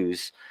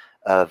tattoos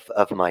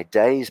of my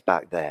days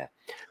back there.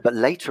 But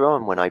later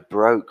on, when I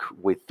broke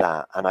with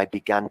that and I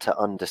began to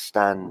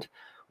understand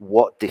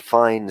what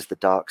defines the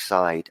dark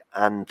side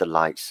and the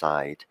light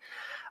side,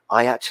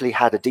 I actually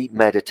had a deep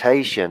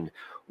meditation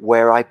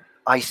where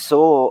I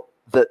saw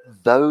that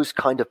those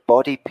kind of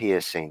body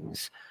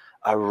piercings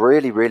are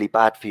really, really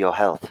bad for your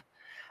health.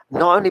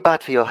 Not only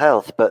bad for your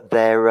health, but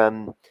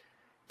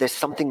there's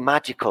something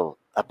magical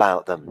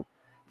about them.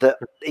 That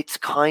it's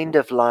kind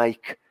of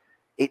like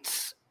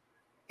it's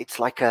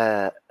like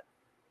an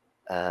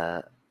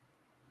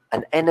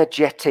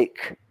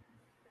energetic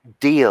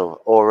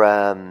deal, or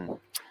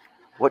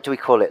what do we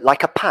call it?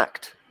 Like a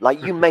pact.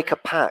 Like you make a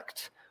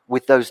pact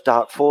with those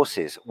dark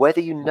forces, whether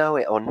you know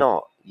it or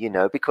not.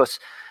 Because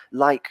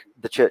like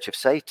the Church of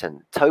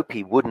Satan,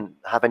 Topi wouldn't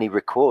have any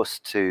recourse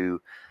to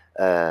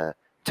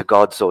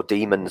gods or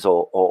demons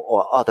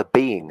or other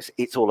beings.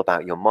 It's all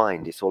about your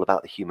mind. It's all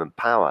about the human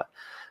power.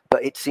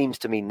 But it seems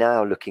to me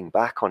now, looking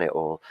back on it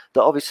all,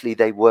 that obviously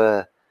they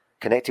were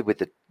connected with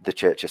the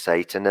Church of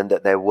Satan, and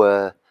that there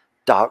were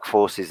dark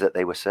forces that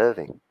they were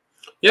serving.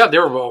 Yeah, they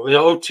were the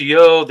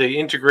OTO. They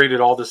integrated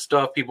all this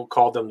stuff. People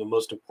called them the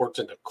most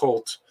important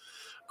occult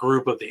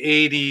group of the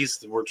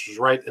 80s, which was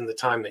right in the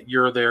time that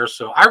you're there.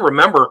 So I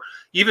remember,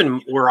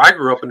 even where I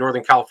grew up in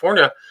Northern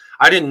California,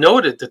 I didn't know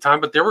it at the time,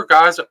 but there were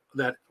guys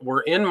that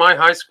were in my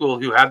high school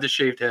who had the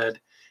shaved head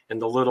and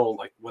the little,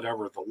 like,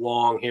 whatever, the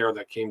long hair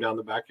that came down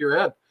the back of your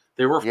head.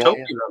 They were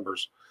Topi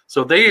members.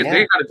 So they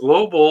had a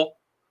global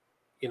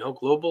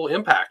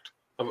impact.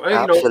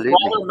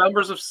 Smaller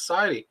members of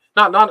society.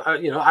 Not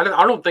I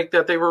don't think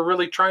that they were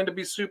really trying to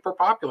be super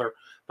popular,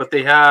 but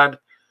they had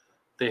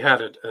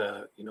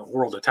a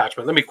world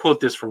attachment. Let me quote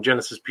this from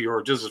Genesis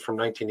Peerage. This is from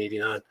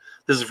 1989.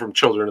 This is from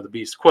Children of the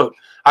Beast. Quote,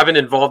 "I've been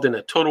involved in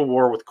a total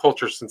war with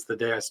culture since the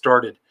day I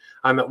started.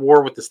 I'm at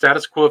war with the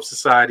status quo of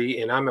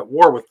society, and I'm at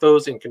war with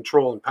those in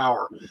control and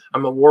power.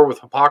 I'm at war with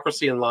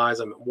hypocrisy and lies.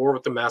 I'm at war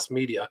with the mass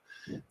media.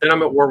 Then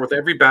I'm at war with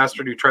every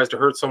bastard who tries to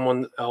hurt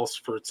someone else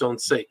for its own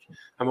sake.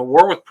 I'm at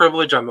war with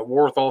privilege. I'm at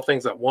war with all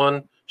things that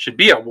one should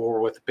be at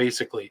war with,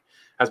 basically.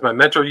 As my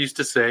mentor used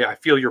to say, I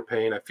feel your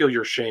pain, I feel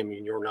your shame,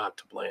 and you're not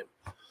to blame."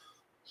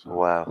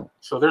 Wow.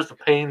 So there's the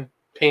pain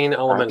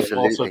element.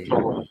 Absolutely. And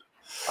also,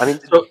 I mean,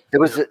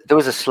 there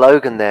was a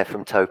slogan there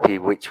from Topi,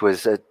 which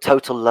was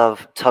total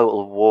love,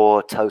 total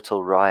war,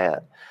 total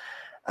riot.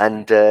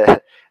 And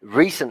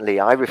recently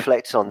I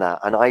reflect on that,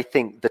 and I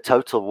think the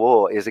total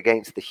war is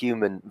against the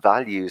human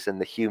values and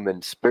the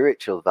human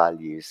spiritual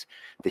values,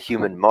 the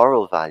human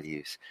moral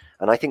values.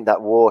 And I think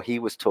that war he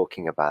was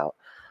talking about,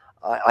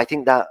 I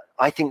think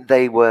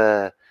they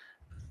were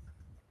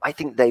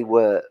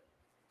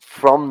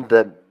from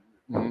the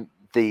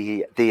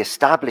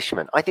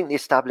establishment. I think the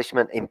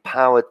establishment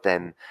empowered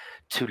them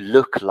to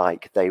look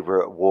like they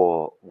were at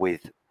war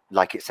with,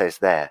 like it says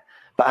there.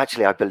 But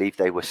actually, I believe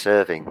they were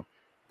serving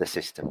the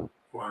system.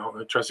 Wow,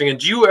 interesting. And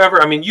do you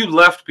ever? I mean, you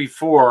left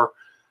before,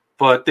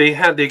 but they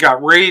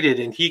got raided,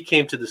 and he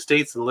came to the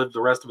States and lived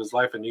the rest of his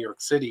life in New York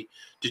City.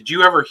 Did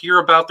you ever hear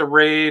about the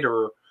raid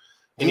or?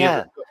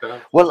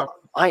 Well,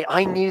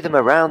 I knew them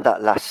around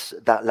that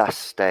last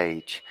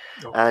stage,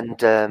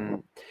 and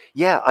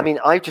I mean,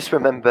 I just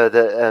remember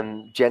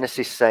that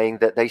Genesis saying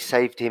that they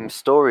saved him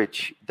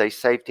storage. They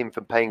saved him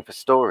from paying for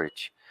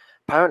storage.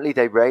 Apparently,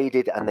 they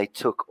raided and they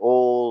took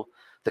all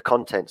the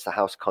contents, the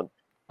house content,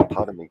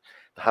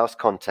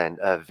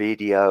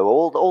 video,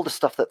 all the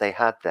stuff that they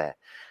had there.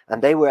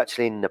 And they were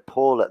actually in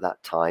Nepal at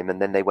that time,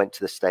 and then they went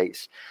to the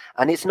States.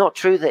 And it's not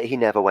true that he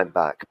never went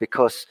back,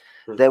 because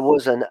there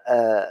was an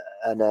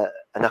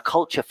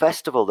occulture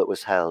festival that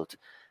was held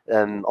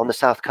on the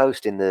south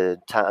coast in the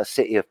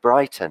city of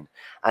Brighton,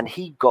 and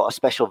he got a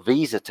special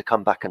visa to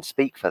come back and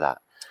speak for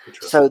that.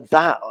 So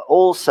that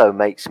also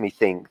makes me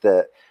think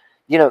that,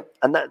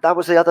 and that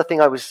was the other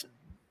thing I was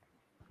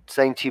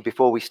saying to you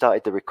before we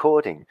started the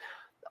recording.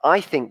 I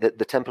think that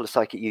the Temple of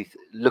Psychic Youth,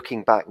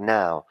 looking back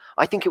now,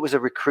 I think it was a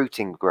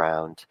recruiting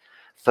ground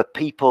for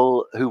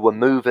people who were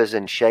movers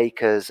and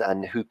shakers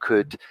and who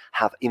could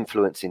have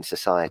influence in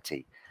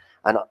society.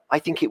 And I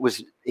think it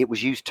was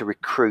used to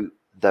recruit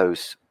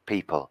those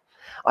people.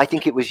 I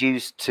think it was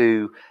used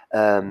to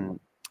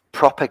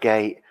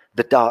propagate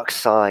the dark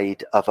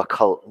side of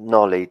occult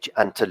knowledge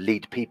and to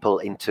lead people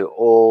into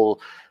all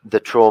the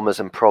traumas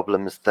and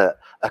problems that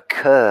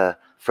occur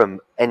from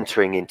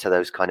entering into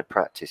those kind of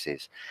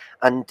practices.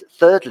 And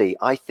thirdly,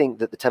 I think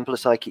that the Temple of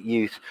Psychic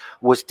Youth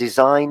was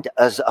designed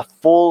as a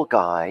fall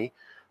guy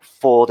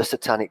for the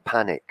Satanic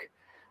Panic,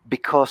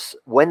 because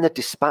when the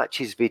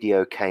Dispatches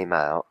video came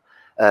out,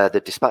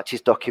 the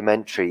Dispatches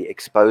documentary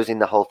exposing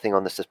the whole thing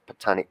on the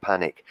Satanic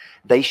Panic,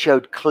 they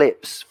showed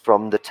clips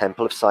from the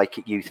Temple of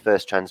Psychic Youth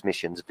First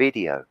Transmissions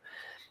video.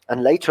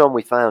 And later on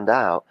we found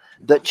out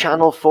that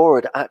Channel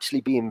 4 had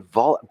actually been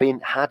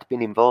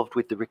involved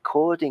with the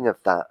recording of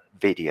that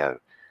video.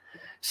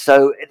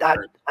 So that,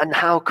 and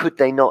how could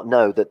they not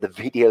know that the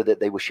video that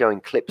they were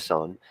showing clips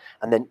on,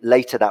 and then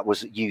later that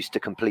was used to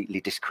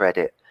completely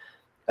discredit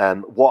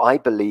what I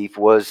believe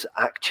was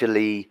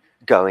actually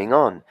going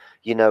on,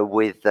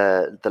 with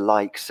the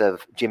likes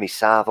of Jimmy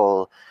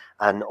Savile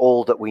and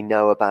all that we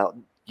know about,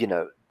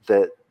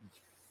 the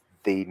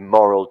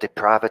moral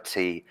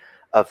depravity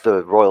of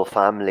the royal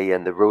family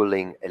and the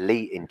ruling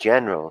elite in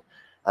general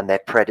and their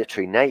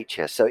predatory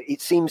nature. So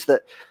it seems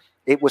that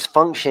it was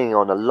functioning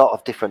on a lot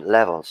of different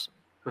levels.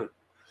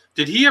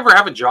 Did he ever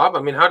have a job?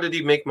 I mean, how did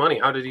he make money?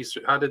 How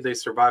did they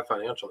survive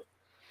financially?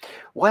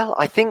 Well,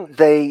 I think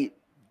he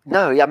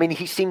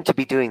seemed to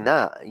be doing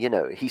that.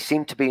 He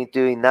seemed to be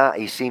doing that.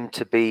 He seemed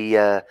to be,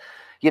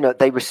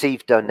 they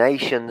received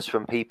donations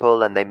from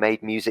people and they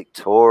made music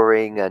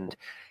touring, and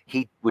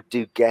he would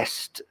do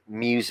guest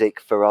music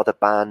for other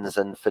bands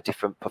and for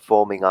different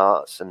performing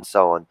arts and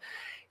so on.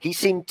 He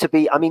seemed to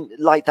be,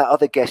 like that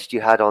other guest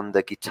you had on,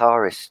 the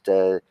guitarist,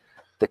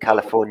 the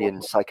Californian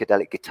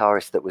psychedelic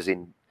guitarist that was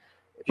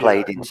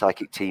played in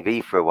Psychic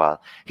TV for a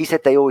while. He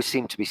said they always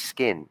seemed to be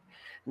skin.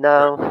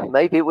 Now,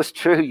 maybe it was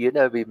true,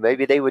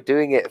 maybe they were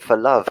doing it for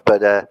love,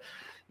 but,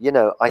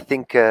 I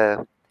think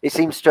it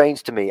seems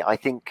strange to me. I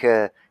think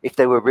if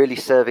they were really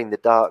serving the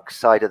dark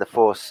side of the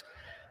force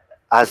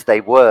as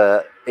they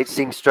were, it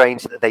seems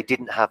strange that they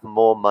didn't have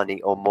more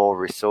money or more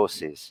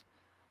resources.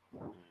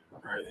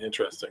 Right,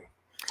 interesting.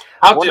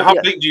 How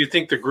big do you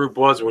think the group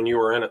was when you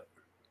were in it?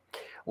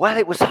 Well,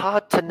 it was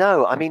hard to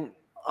know.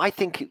 I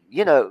think,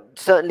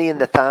 certainly in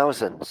the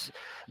thousands,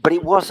 but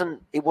it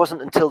wasn't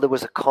until there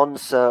was a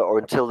concert or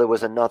until there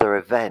was another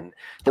event.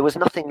 There was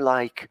nothing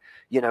like,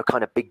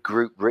 kind of big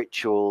group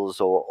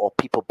rituals or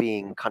people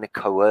being kind of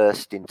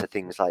coerced into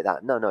things like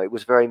that. No, it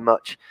was very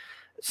much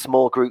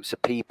small groups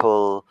of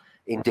people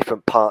in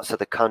different parts of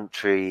the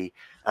country.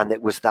 And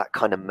it was that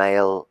kind of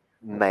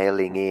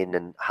mailing in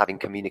and having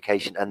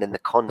communication. And then the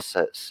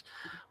concerts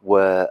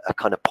were a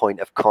kind of point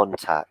of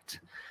contact.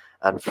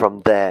 And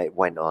from there it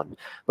went on.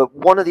 But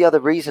one of the other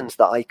reasons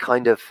that I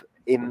kind of,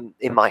 in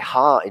my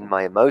heart, in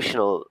my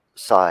emotional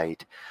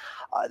side,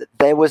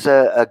 there was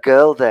a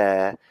girl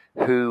there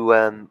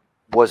who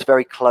was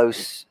very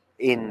close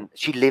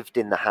she lived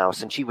in the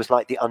house, and she was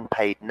like the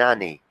unpaid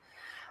nanny.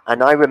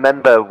 And I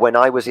remember when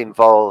I was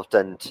involved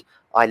and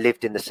I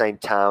lived in the same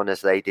town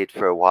as they did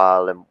for a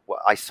while, and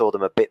I saw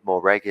them a bit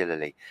more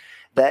regularly,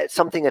 that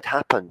something had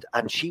happened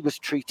and she was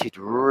treated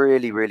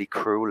really, really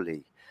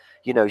cruelly.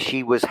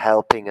 She was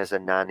helping as a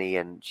nanny,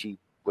 and she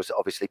was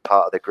obviously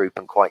part of the group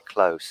and quite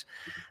close.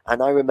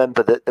 And I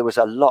remember that there was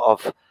a lot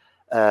of,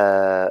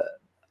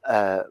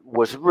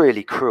 was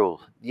really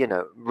cruel,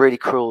 really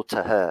cruel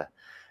to her.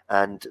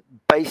 And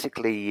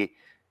basically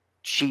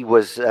she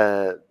was,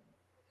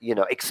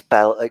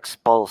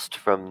 expulsed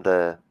from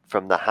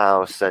the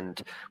house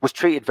and was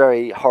treated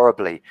very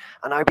horribly.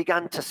 And I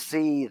began to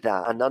see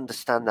that and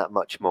understand that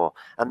much more.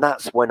 And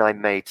that's when I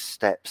made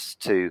steps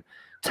to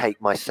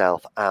take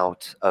myself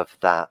out of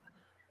that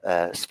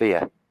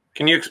sphere.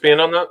 Can you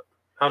expand on that?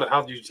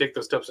 How did you take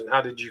those steps, and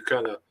how did you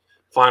kind of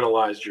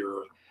finalize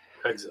your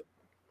exit?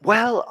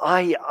 Well,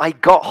 I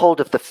got hold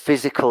of the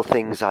physical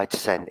things I'd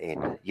sent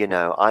in.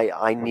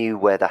 I knew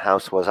where the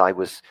house was. I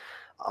was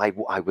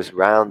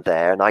round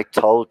there, and I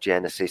told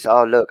Genesis,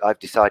 "Oh, look, I've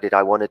decided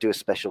I want to do a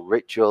special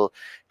ritual.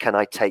 Can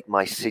I take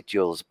my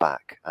sigils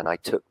back?" And I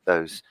took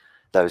those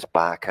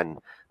back and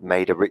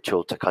made a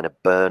ritual to kind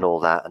of burn all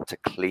that and to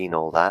clean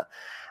all that.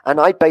 And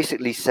I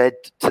basically said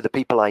to the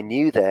people I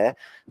knew there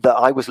that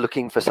I was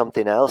looking for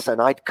something else,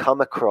 and I'd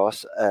come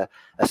across a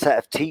set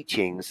of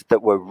teachings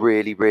that were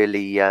really,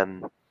 really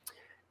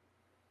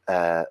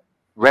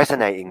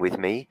resonating with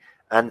me,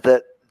 and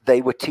that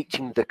they were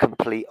teaching the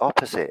complete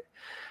opposite.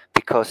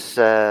 Because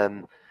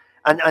and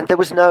there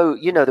was no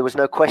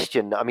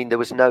question. There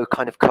was no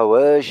kind of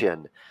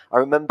coercion. I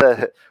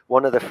remember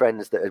one of the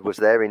friends that was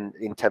there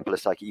in Temple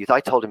of Psychic Youth, I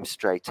told him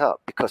straight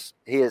up, because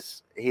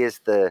here's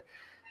the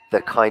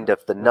the kind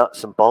of the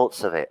nuts and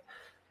bolts of it.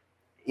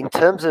 In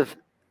terms of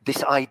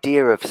this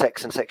idea of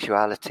sex and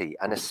sexuality,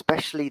 and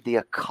especially the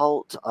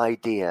occult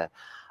idea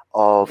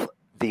of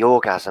the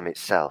orgasm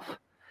itself,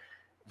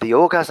 the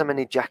orgasm and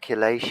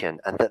ejaculation,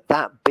 and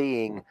that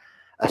being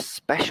a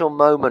special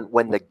moment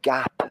when the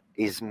gap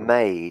is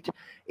made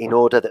in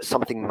order that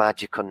something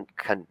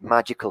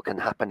magical can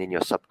happen in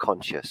your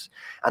subconscious,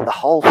 and the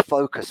whole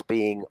focus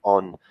being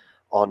on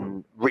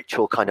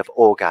ritual kind of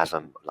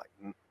orgasm,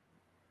 like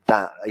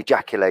that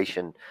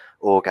ejaculation,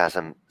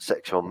 orgasm,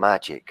 sexual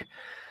magic.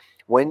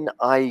 When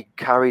I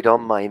carried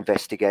on my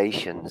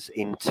investigations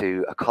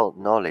into occult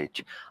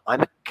knowledge,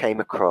 I came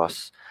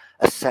across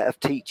a set of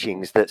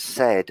teachings that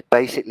said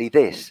basically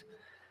this: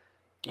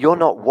 you're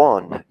not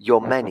one, you're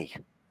many.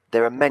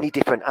 There are many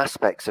different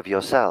aspects of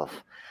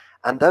yourself.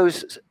 And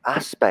those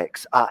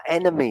aspects are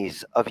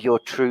enemies of your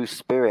true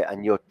spirit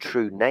and your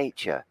true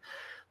nature.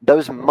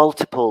 Those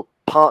multiple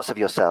parts of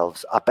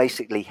yourselves are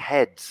basically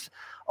heads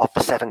of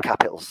the 7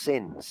 capital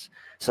sins.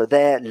 So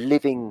they're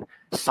living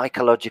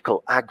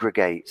psychological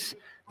aggregates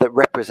that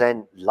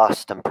represent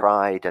lust and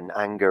pride and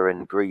anger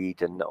and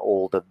greed and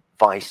all the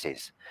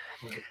vices.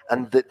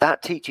 And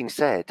that teaching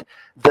said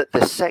that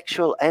the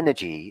sexual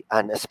energy,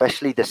 and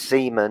especially the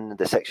semen,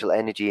 the sexual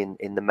energy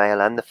in the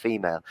male and the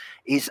female,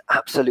 is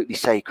absolutely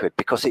sacred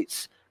because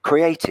it's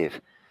creative,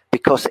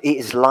 because it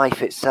is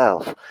life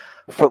itself.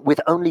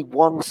 With only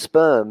one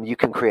sperm, you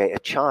can create a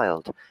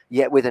child.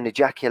 Yet with an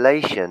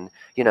ejaculation,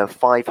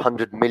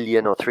 500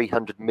 million or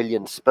 300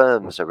 million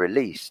sperms are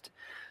released.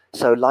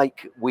 So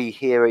like we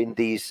hear in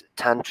these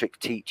tantric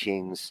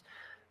teachings,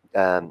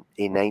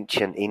 in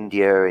ancient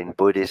India, in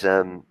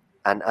Buddhism,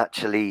 and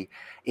actually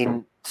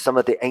in some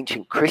of the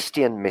ancient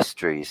Christian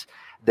mysteries,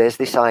 there's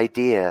this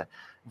idea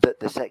that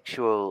the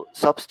sexual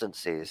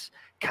substances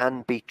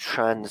can be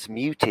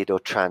transmuted or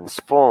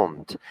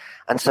transformed.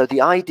 And so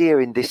the idea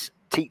in this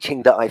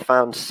teaching that I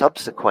found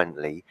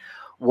subsequently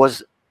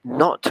was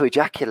not to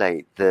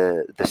ejaculate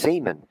the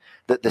semen,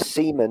 that the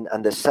semen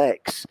and the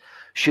sex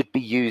should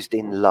be used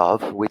in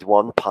love with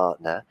one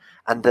partner,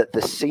 and that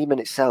the semen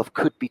itself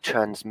could be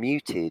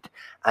transmuted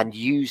and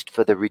used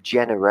for the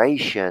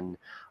regeneration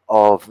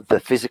of the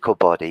physical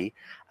body,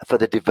 for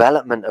the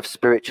development of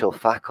spiritual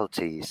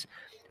faculties,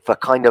 for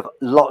kind of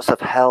lots of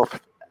health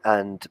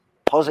and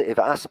positive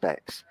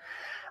aspects.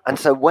 And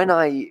so when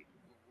I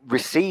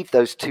received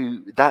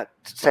that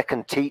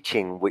second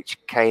teaching, which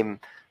came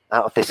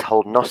out of this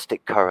whole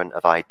Gnostic current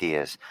of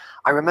ideas,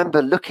 I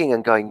remember looking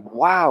and going,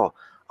 wow,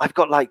 I've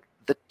got like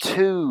the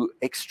 2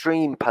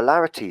 extreme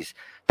polarities,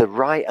 the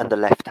right and the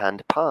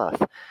left-hand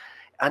path.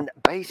 And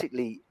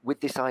basically with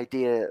this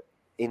idea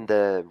in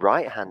the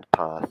right-hand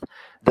path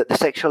that the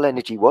sexual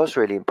energy was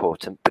really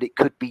important, but it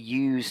could be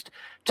used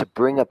to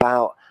bring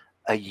about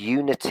a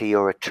unity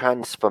or a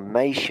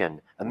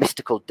transformation, a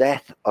mystical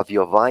death of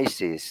your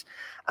vices,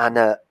 and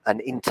an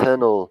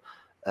internal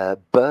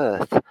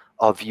birth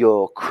of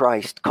your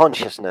Christ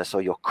consciousness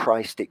or your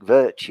Christic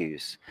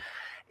virtues,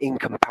 in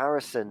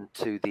comparison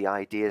to the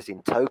ideas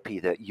in Topi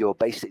that you're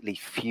basically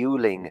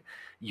fueling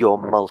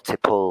your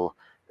multiple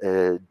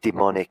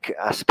demonic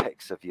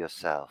aspects of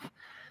yourself.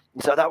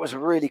 And so that was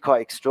really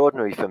quite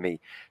extraordinary for me.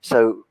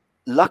 So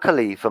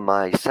luckily for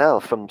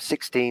myself, from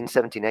 16,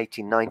 17,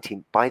 18,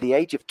 19, by the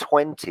age of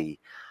 20,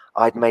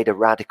 I'd made a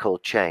radical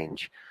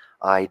change.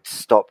 I'd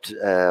stopped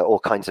all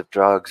kinds of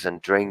drugs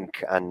and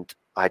drink, and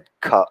I'd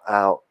cut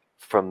out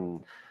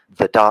from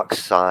the dark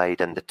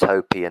side and the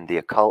Topi and the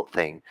occult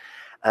thing.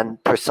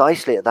 And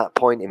precisely at that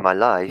point in my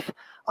life,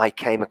 I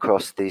came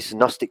across these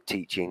Gnostic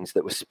teachings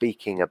that were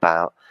speaking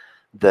about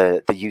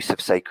the use of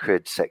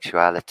sacred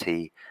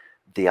sexuality,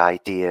 the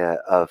idea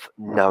of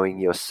knowing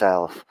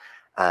yourself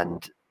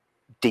and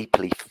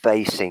deeply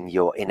facing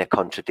your inner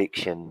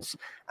contradictions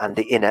and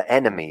the inner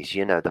enemies,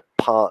 the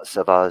parts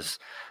of us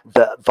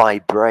that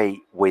vibrate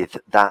with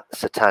that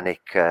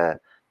satanic or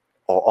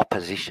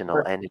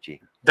oppositional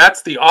energy.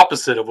 That's the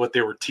opposite of what they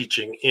were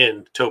teaching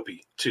in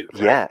Topi too.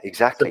 Right? Yeah,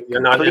 exactly. So,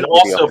 and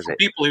also for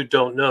people who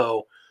don't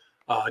know,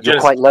 you're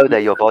quite low there,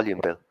 your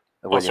volume, Bill.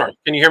 Oh, sorry.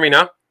 Can you hear me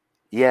now?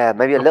 Yeah,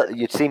 maybe a little.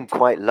 You seem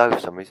quite low for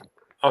some reason.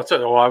 Oh,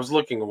 sorry. Well, I was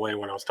looking away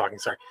when I was talking.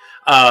 Sorry.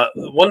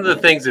 One of the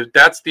things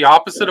that's the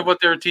opposite of what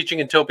they were teaching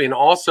in Topi, and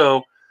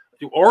also,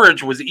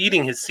 Orridge was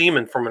eating his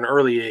semen from an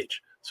early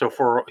age. So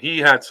he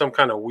had some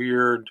kind of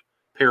weird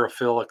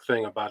paraphilic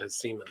thing about his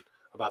semen,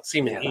 about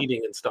semen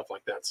eating and stuff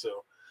like that.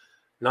 So,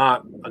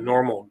 not a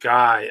normal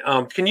guy.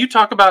 Can you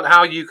talk about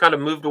how you kind of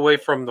moved away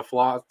from the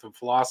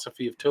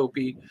philosophy of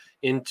Topi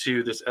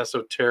into this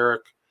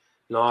esoteric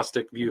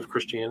Gnostic view of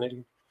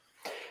Christianity?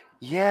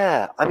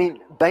 Yeah, I mean,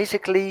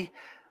 basically,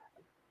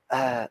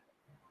 it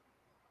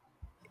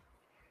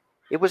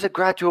was a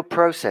gradual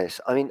process.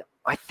 I mean,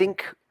 I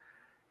think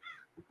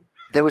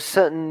there were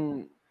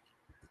certain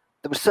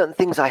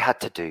things I had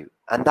to do,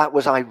 and that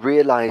was I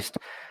realized,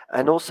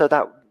 and also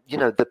that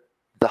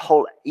the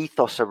whole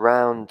ethos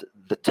around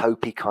the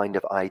Topi kind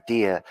of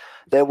idea,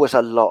 there was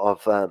a lot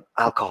of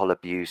alcohol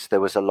abuse, there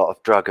was a lot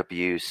of drug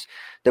abuse,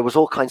 there was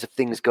all kinds of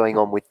things going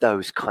on with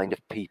those kind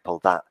of people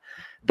that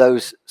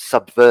those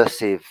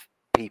subversive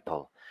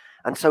people.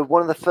 And so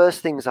one of the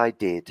first things I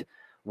did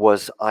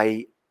was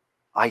I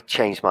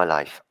changed my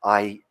life.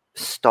 I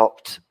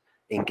stopped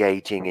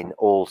engaging in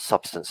all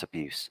substance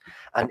abuse,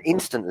 and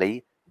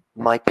instantly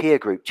my peer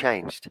group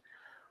changed.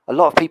 A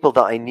lot of people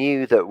that I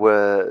knew that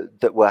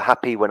were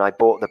happy when I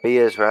bought the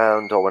beers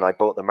round or when I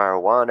bought the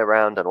marijuana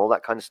round and all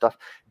that kind of stuff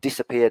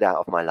disappeared out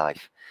of my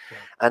life.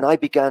 And I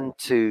began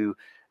to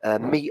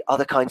meet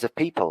other kinds of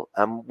people,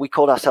 and we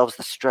called ourselves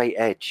the straight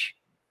edge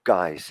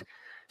guys.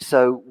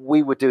 So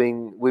we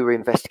were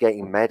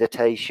investigating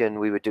meditation,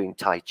 we were doing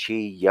Tai Chi,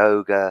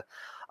 yoga.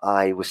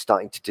 I was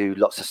starting to do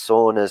lots of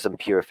saunas and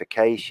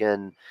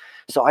purification.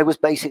 So I was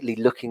basically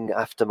looking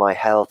after my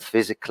health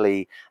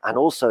physically and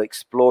also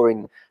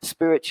exploring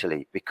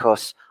spiritually,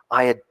 because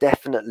I had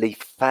definitely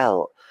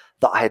felt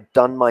that I had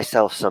done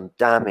myself some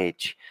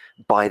damage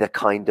by the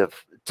kind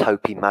of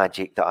Topi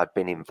magic that I'd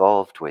been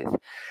involved with.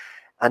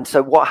 And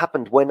so what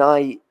happened when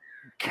I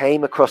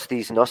came across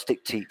these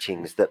Gnostic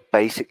teachings that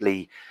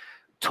basically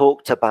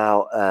talked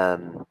about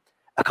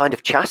a kind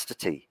of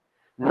chastity,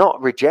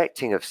 not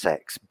rejecting of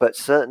sex, but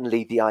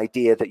certainly the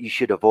idea that you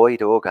should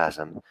avoid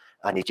orgasm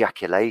and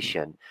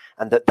ejaculation,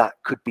 and that that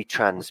could be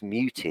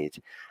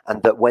transmuted,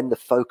 and that when the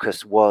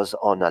focus was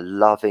on a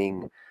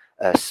loving,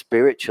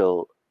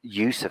 spiritual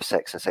use of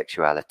sex and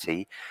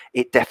sexuality,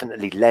 it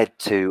definitely led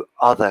to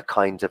other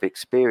kinds of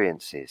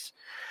experiences.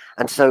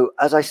 And so,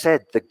 as I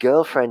said, the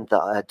girlfriend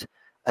that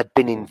had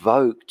been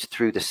invoked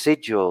through the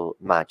sigil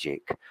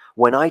magic,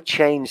 when I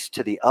changed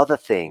to the other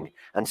thing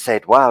and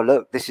said, wow,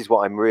 look, this is what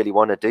I really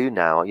want to do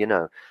now,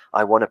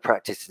 I want to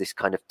practice this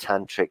kind of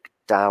tantric,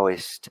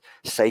 Taoist,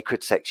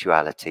 sacred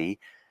sexuality,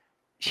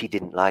 she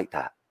didn't like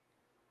that.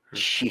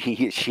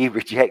 She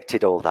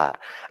rejected all that.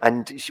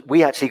 And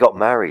we actually got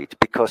married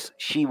because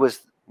she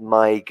was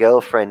my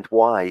girlfriend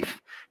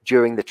wife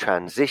during the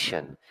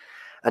transition.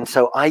 And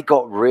so I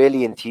got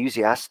really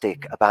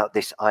enthusiastic about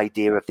this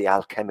idea of the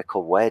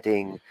alchemical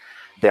wedding,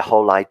 the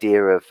whole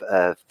idea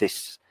of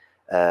this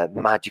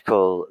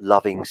magical,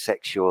 loving,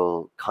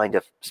 sexual kind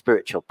of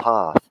spiritual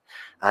path.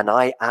 And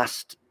I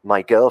asked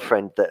my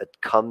girlfriend that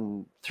had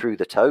come through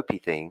the Topi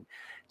thing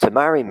to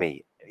marry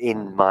me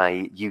in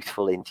my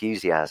youthful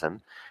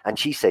enthusiasm. And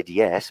she said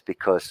yes,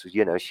 because,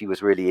 she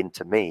was really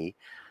into me.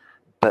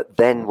 But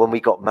then when we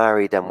got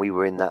married and we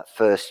were in that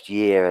first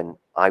year and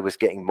I was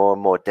getting more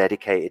and more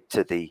dedicated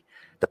to the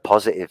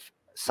positive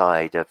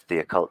side of the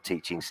occult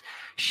teachings,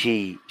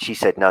 she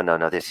said,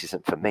 no, this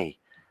isn't for me.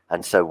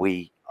 And so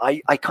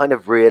I kind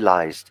of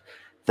realized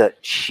that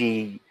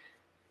she'd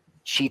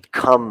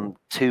come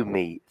to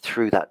me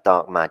through that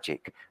dark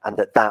magic, and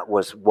that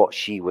was what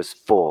she was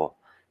for,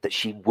 that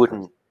she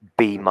wouldn't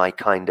be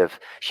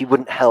she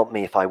wouldn't help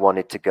me if I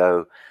wanted to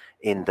go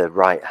in the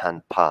right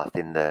hand path,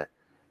 in the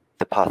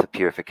path of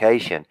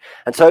purification.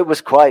 And so it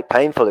was quite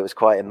painful, it was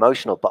quite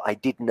emotional, but I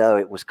did know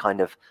it was a kind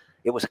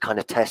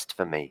of test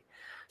for me.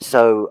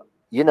 So,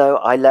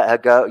 I let her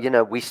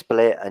go, we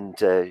split,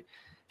 and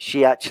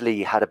she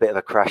actually had a bit of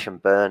a crash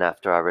and burn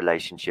after our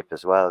relationship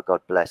as well,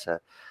 God bless her.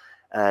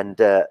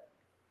 And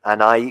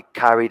I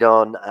carried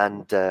on,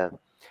 and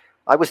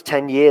I was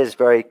 10 years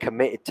very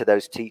committed to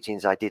those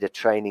teachings. I did a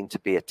training to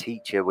be a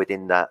teacher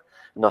within that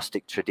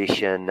Gnostic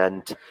tradition,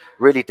 and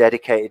really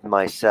dedicated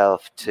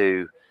myself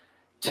to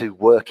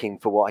working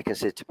for what I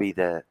consider to be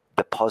the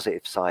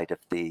positive side of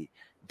the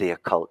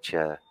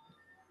occulture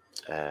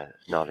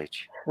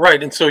knowledge.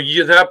 Right, and so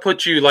that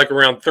puts you like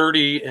around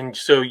 30, and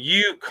so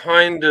you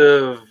kind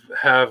of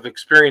have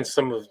experienced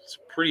some of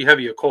pretty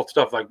heavy occult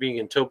stuff, like being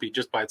in Topi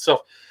just by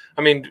itself.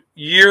 I mean,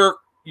 you're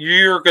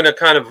going to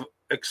kind of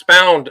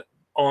expound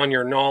on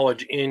your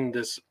knowledge in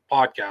this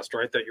podcast,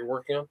 right, that you're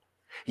working on?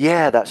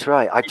 Yeah, that's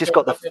right. I've just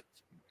got the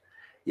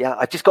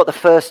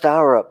first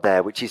hour up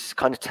there, which is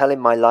kind of telling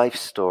my life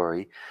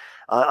story.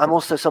 I'm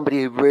also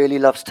somebody who really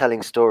loves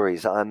telling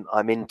stories.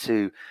 I'm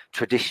into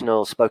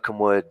traditional spoken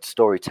word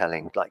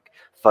storytelling, like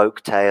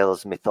folk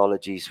tales,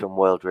 mythologies from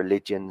world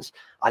religions.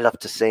 I love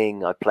to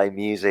sing. I play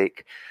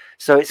music,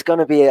 so it's going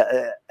to be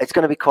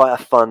quite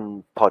a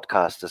fun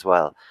podcast as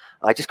well.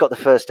 I just got the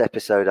first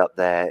episode up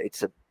there.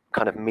 It's a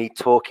kind of me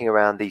talking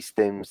around these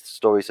themes,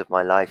 stories of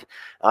my life.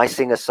 I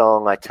sing a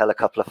song. I tell a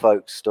couple of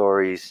folk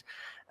stories.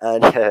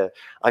 And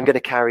I'm going to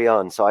carry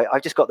on. So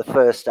I've just got the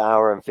first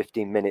hour and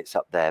 15 minutes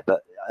up there.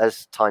 But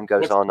as time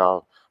goes on,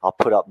 I'll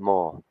put up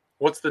more.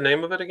 What's the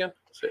name of it again?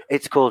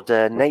 It's called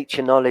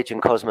Nature, Knowledge,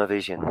 and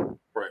Cosmovision.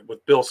 Right,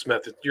 with Bill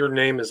Smith. Your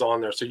name is on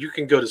there. So you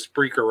can go to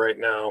Spreaker right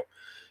now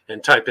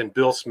and type in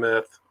Bill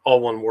Smith, all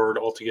one word,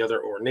 all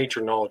together, or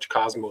Nature, Knowledge,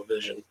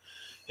 Cosmovision,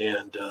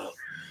 and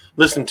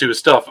listen to his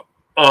stuff.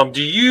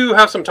 Do you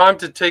have some time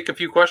to take a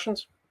few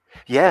questions?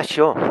 Yeah,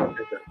 sure.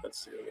 Okay,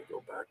 let's see. Let me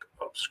go back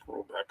up,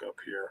 scroll back up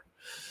here.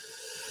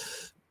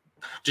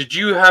 Did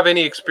you have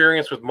any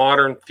experience with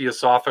modern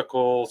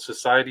Theosophical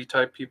Society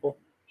type people?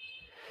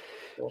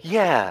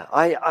 Yeah,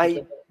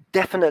 I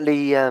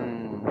definitely.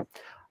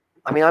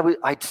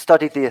 I'd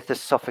studied the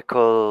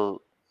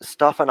Theosophical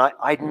stuff, and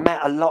I'd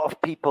met a lot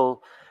of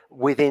people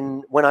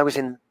when I was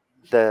in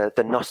the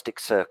Gnostic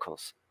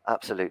circles.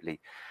 absolutely.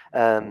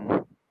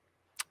 There's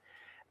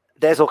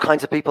all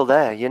kinds of people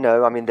there, you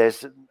know. I mean,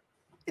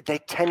 they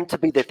tend to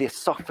be the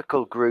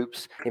theosophical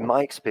groups, in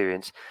my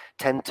experience,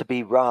 tend to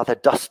be rather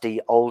dusty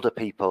older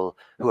people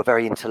who are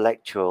very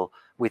intellectual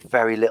with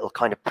very little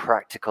kind of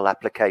practical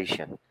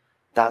application.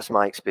 That's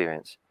my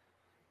experience.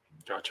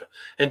 Gotcha.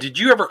 And did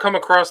you ever come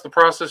across the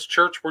Process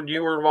Church when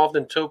you were involved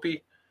in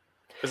Topi?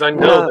 Because I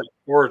know No, that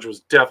Orridge was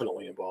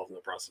definitely involved in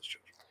the Process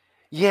Church.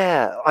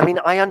 yeah, I mean,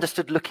 I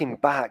understood looking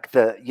back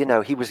that, you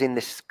know, he was in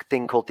this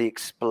thing called the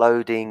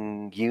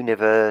Exploding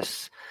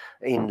Universe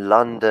in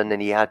London,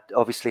 and he had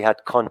obviously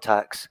had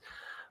contacts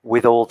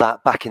with all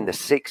that back in the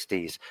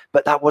 60s,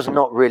 but that was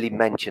not really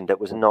mentioned.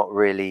 It was not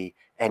really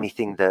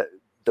anything that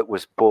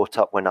was brought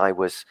up when I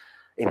was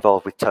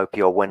involved with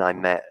Topi or when I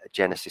met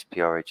Genesis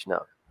P. Orridge.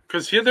 No.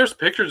 Because here, there's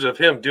pictures of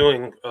him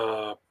doing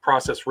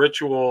process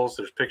rituals.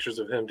 There's pictures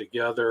of him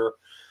together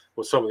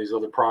with some of these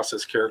other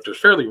process characters,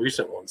 fairly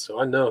recent ones. So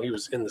I know he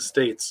was in the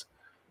States,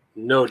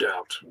 no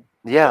doubt.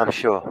 Yeah, I'm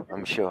sure.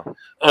 I'm sure.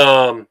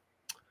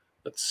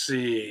 Let's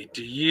see.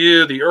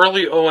 The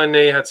early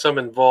ONA had some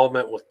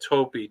involvement with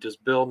Topi. Does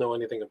Bill know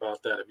anything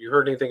about that? Have you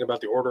heard anything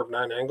about the Order of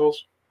Nine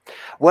Angles?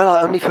 Well,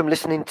 only from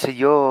listening to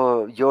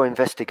your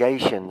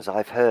investigations,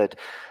 I've heard.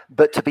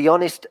 But to be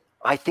honest,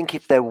 I think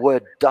if there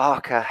were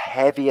darker,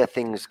 heavier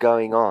things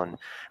going on,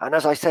 and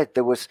as I said,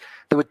 there were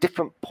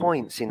different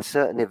points in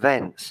certain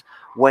events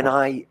when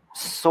I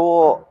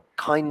saw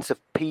kinds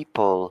of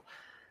people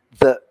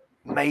that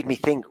made me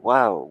think,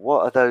 wow,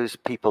 what are those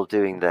people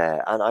doing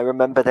there? And I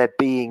remember there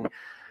being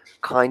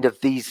kind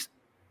of these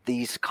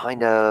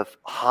kind of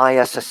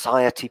higher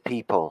society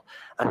people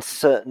and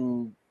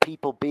certain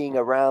people being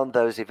around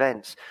those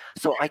events.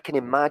 So I can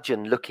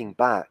imagine looking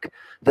back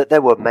that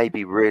there were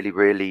maybe really,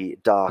 really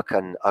dark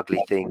and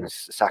ugly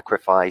things,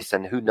 sacrifice,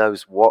 and who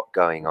knows what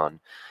going on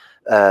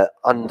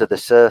under the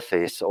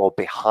surface or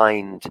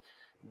behind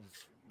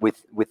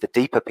with the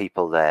deeper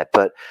people there.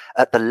 But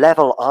at the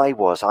level I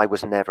was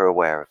never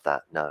aware of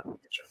that. No.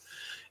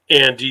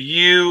 And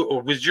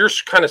was your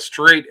kind of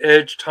straight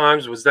edge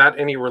times, was that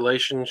any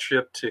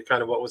relationship to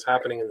kind of what was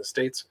happening in the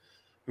States?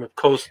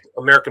 Coast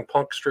American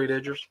punk straight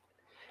edgers?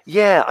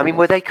 Yeah, I mean,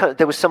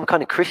 there was some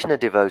kind of Krishna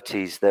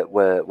devotees that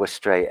were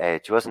straight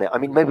edge, wasn't it? I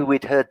mean, maybe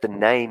we'd heard the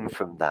name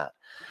from that.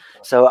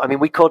 So, I mean,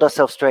 we called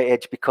ourselves straight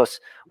edge because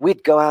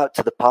we'd go out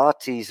to the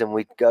parties and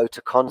we'd go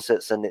to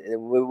concerts, and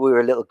we were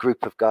a little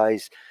group of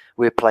guys.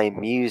 We were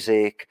playing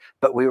music,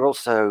 but we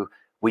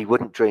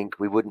wouldn't drink,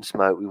 we wouldn't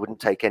smoke, we wouldn't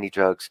take any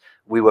drugs.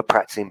 We were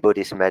practicing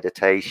Buddhist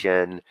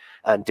meditation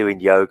and doing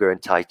yoga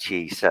and Tai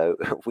Chi. So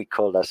we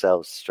called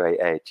ourselves straight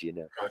edge, you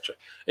know. Gotcha.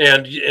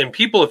 And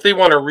people, if they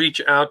want to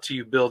reach out to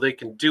you, Bill, they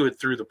can do it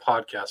through the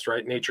podcast,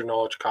 right? Nature,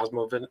 Knowledge,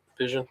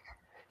 Cosmovision.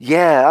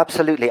 Yeah,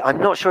 absolutely. I'm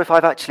not sure if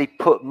I've actually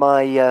put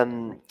my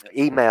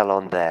email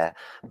on there,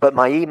 but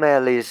my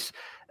email is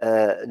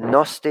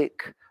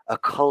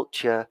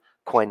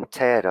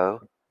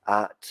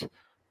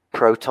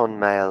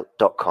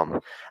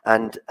gnosticocculturequentero@protonmail.com.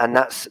 And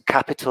that's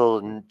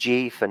capital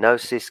G for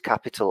Gnosis,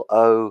 capital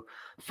O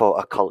for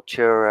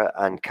Occultura,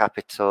 and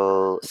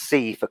capital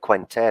C for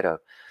Quentero,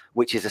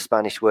 which is a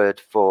Spanish word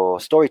for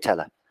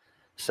storyteller.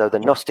 So the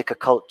Gnostic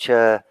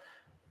Occulture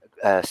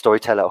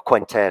storyteller or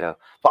Quentero.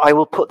 But I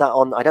will put that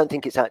on. I don't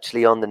think it's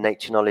actually on the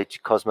Nature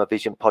Knowledge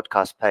Cosmovision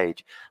podcast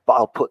page, but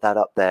I'll put that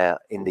up there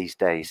in these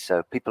days.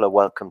 So people are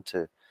welcome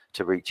to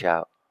reach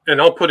out. And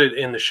I'll put it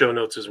in the show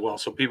notes as well,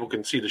 so people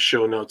can see the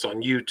show notes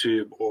on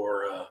YouTube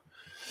or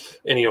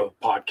any other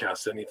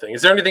podcast, anything.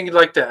 Is there anything you'd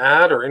like to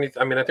add or anything?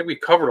 I mean, I think we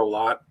covered a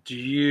lot. Do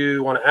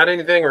you want to add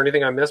anything or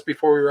anything I missed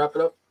before we wrap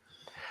it up?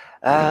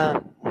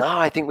 No,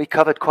 I think we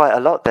covered quite a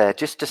lot there.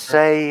 Just to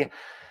say,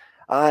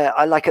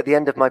 I like at the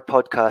end of my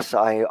podcast,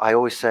 I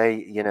always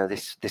say, you know,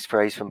 this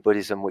phrase from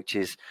Buddhism, which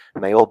is,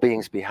 may all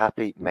beings be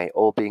happy, may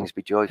all beings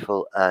be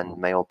joyful, and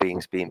may all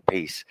beings be in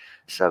peace.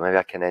 So maybe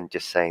I can end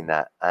just saying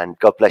that. And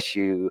God bless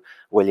you,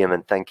 William,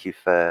 and thank you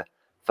for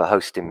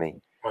hosting me.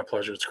 My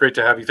pleasure. It's great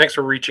to have you. Thanks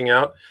for reaching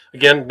out.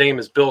 Again, name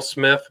is Bill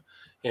Smith,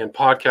 and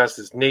podcast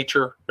is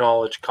Nature,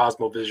 Knowledge,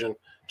 Cosmovision.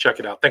 Check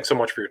it out. Thanks so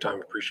much for your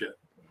time. Appreciate it.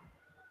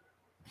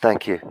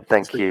 Thank you.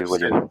 Thank you,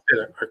 William. Stay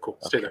there. All right, cool.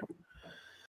 Stay there.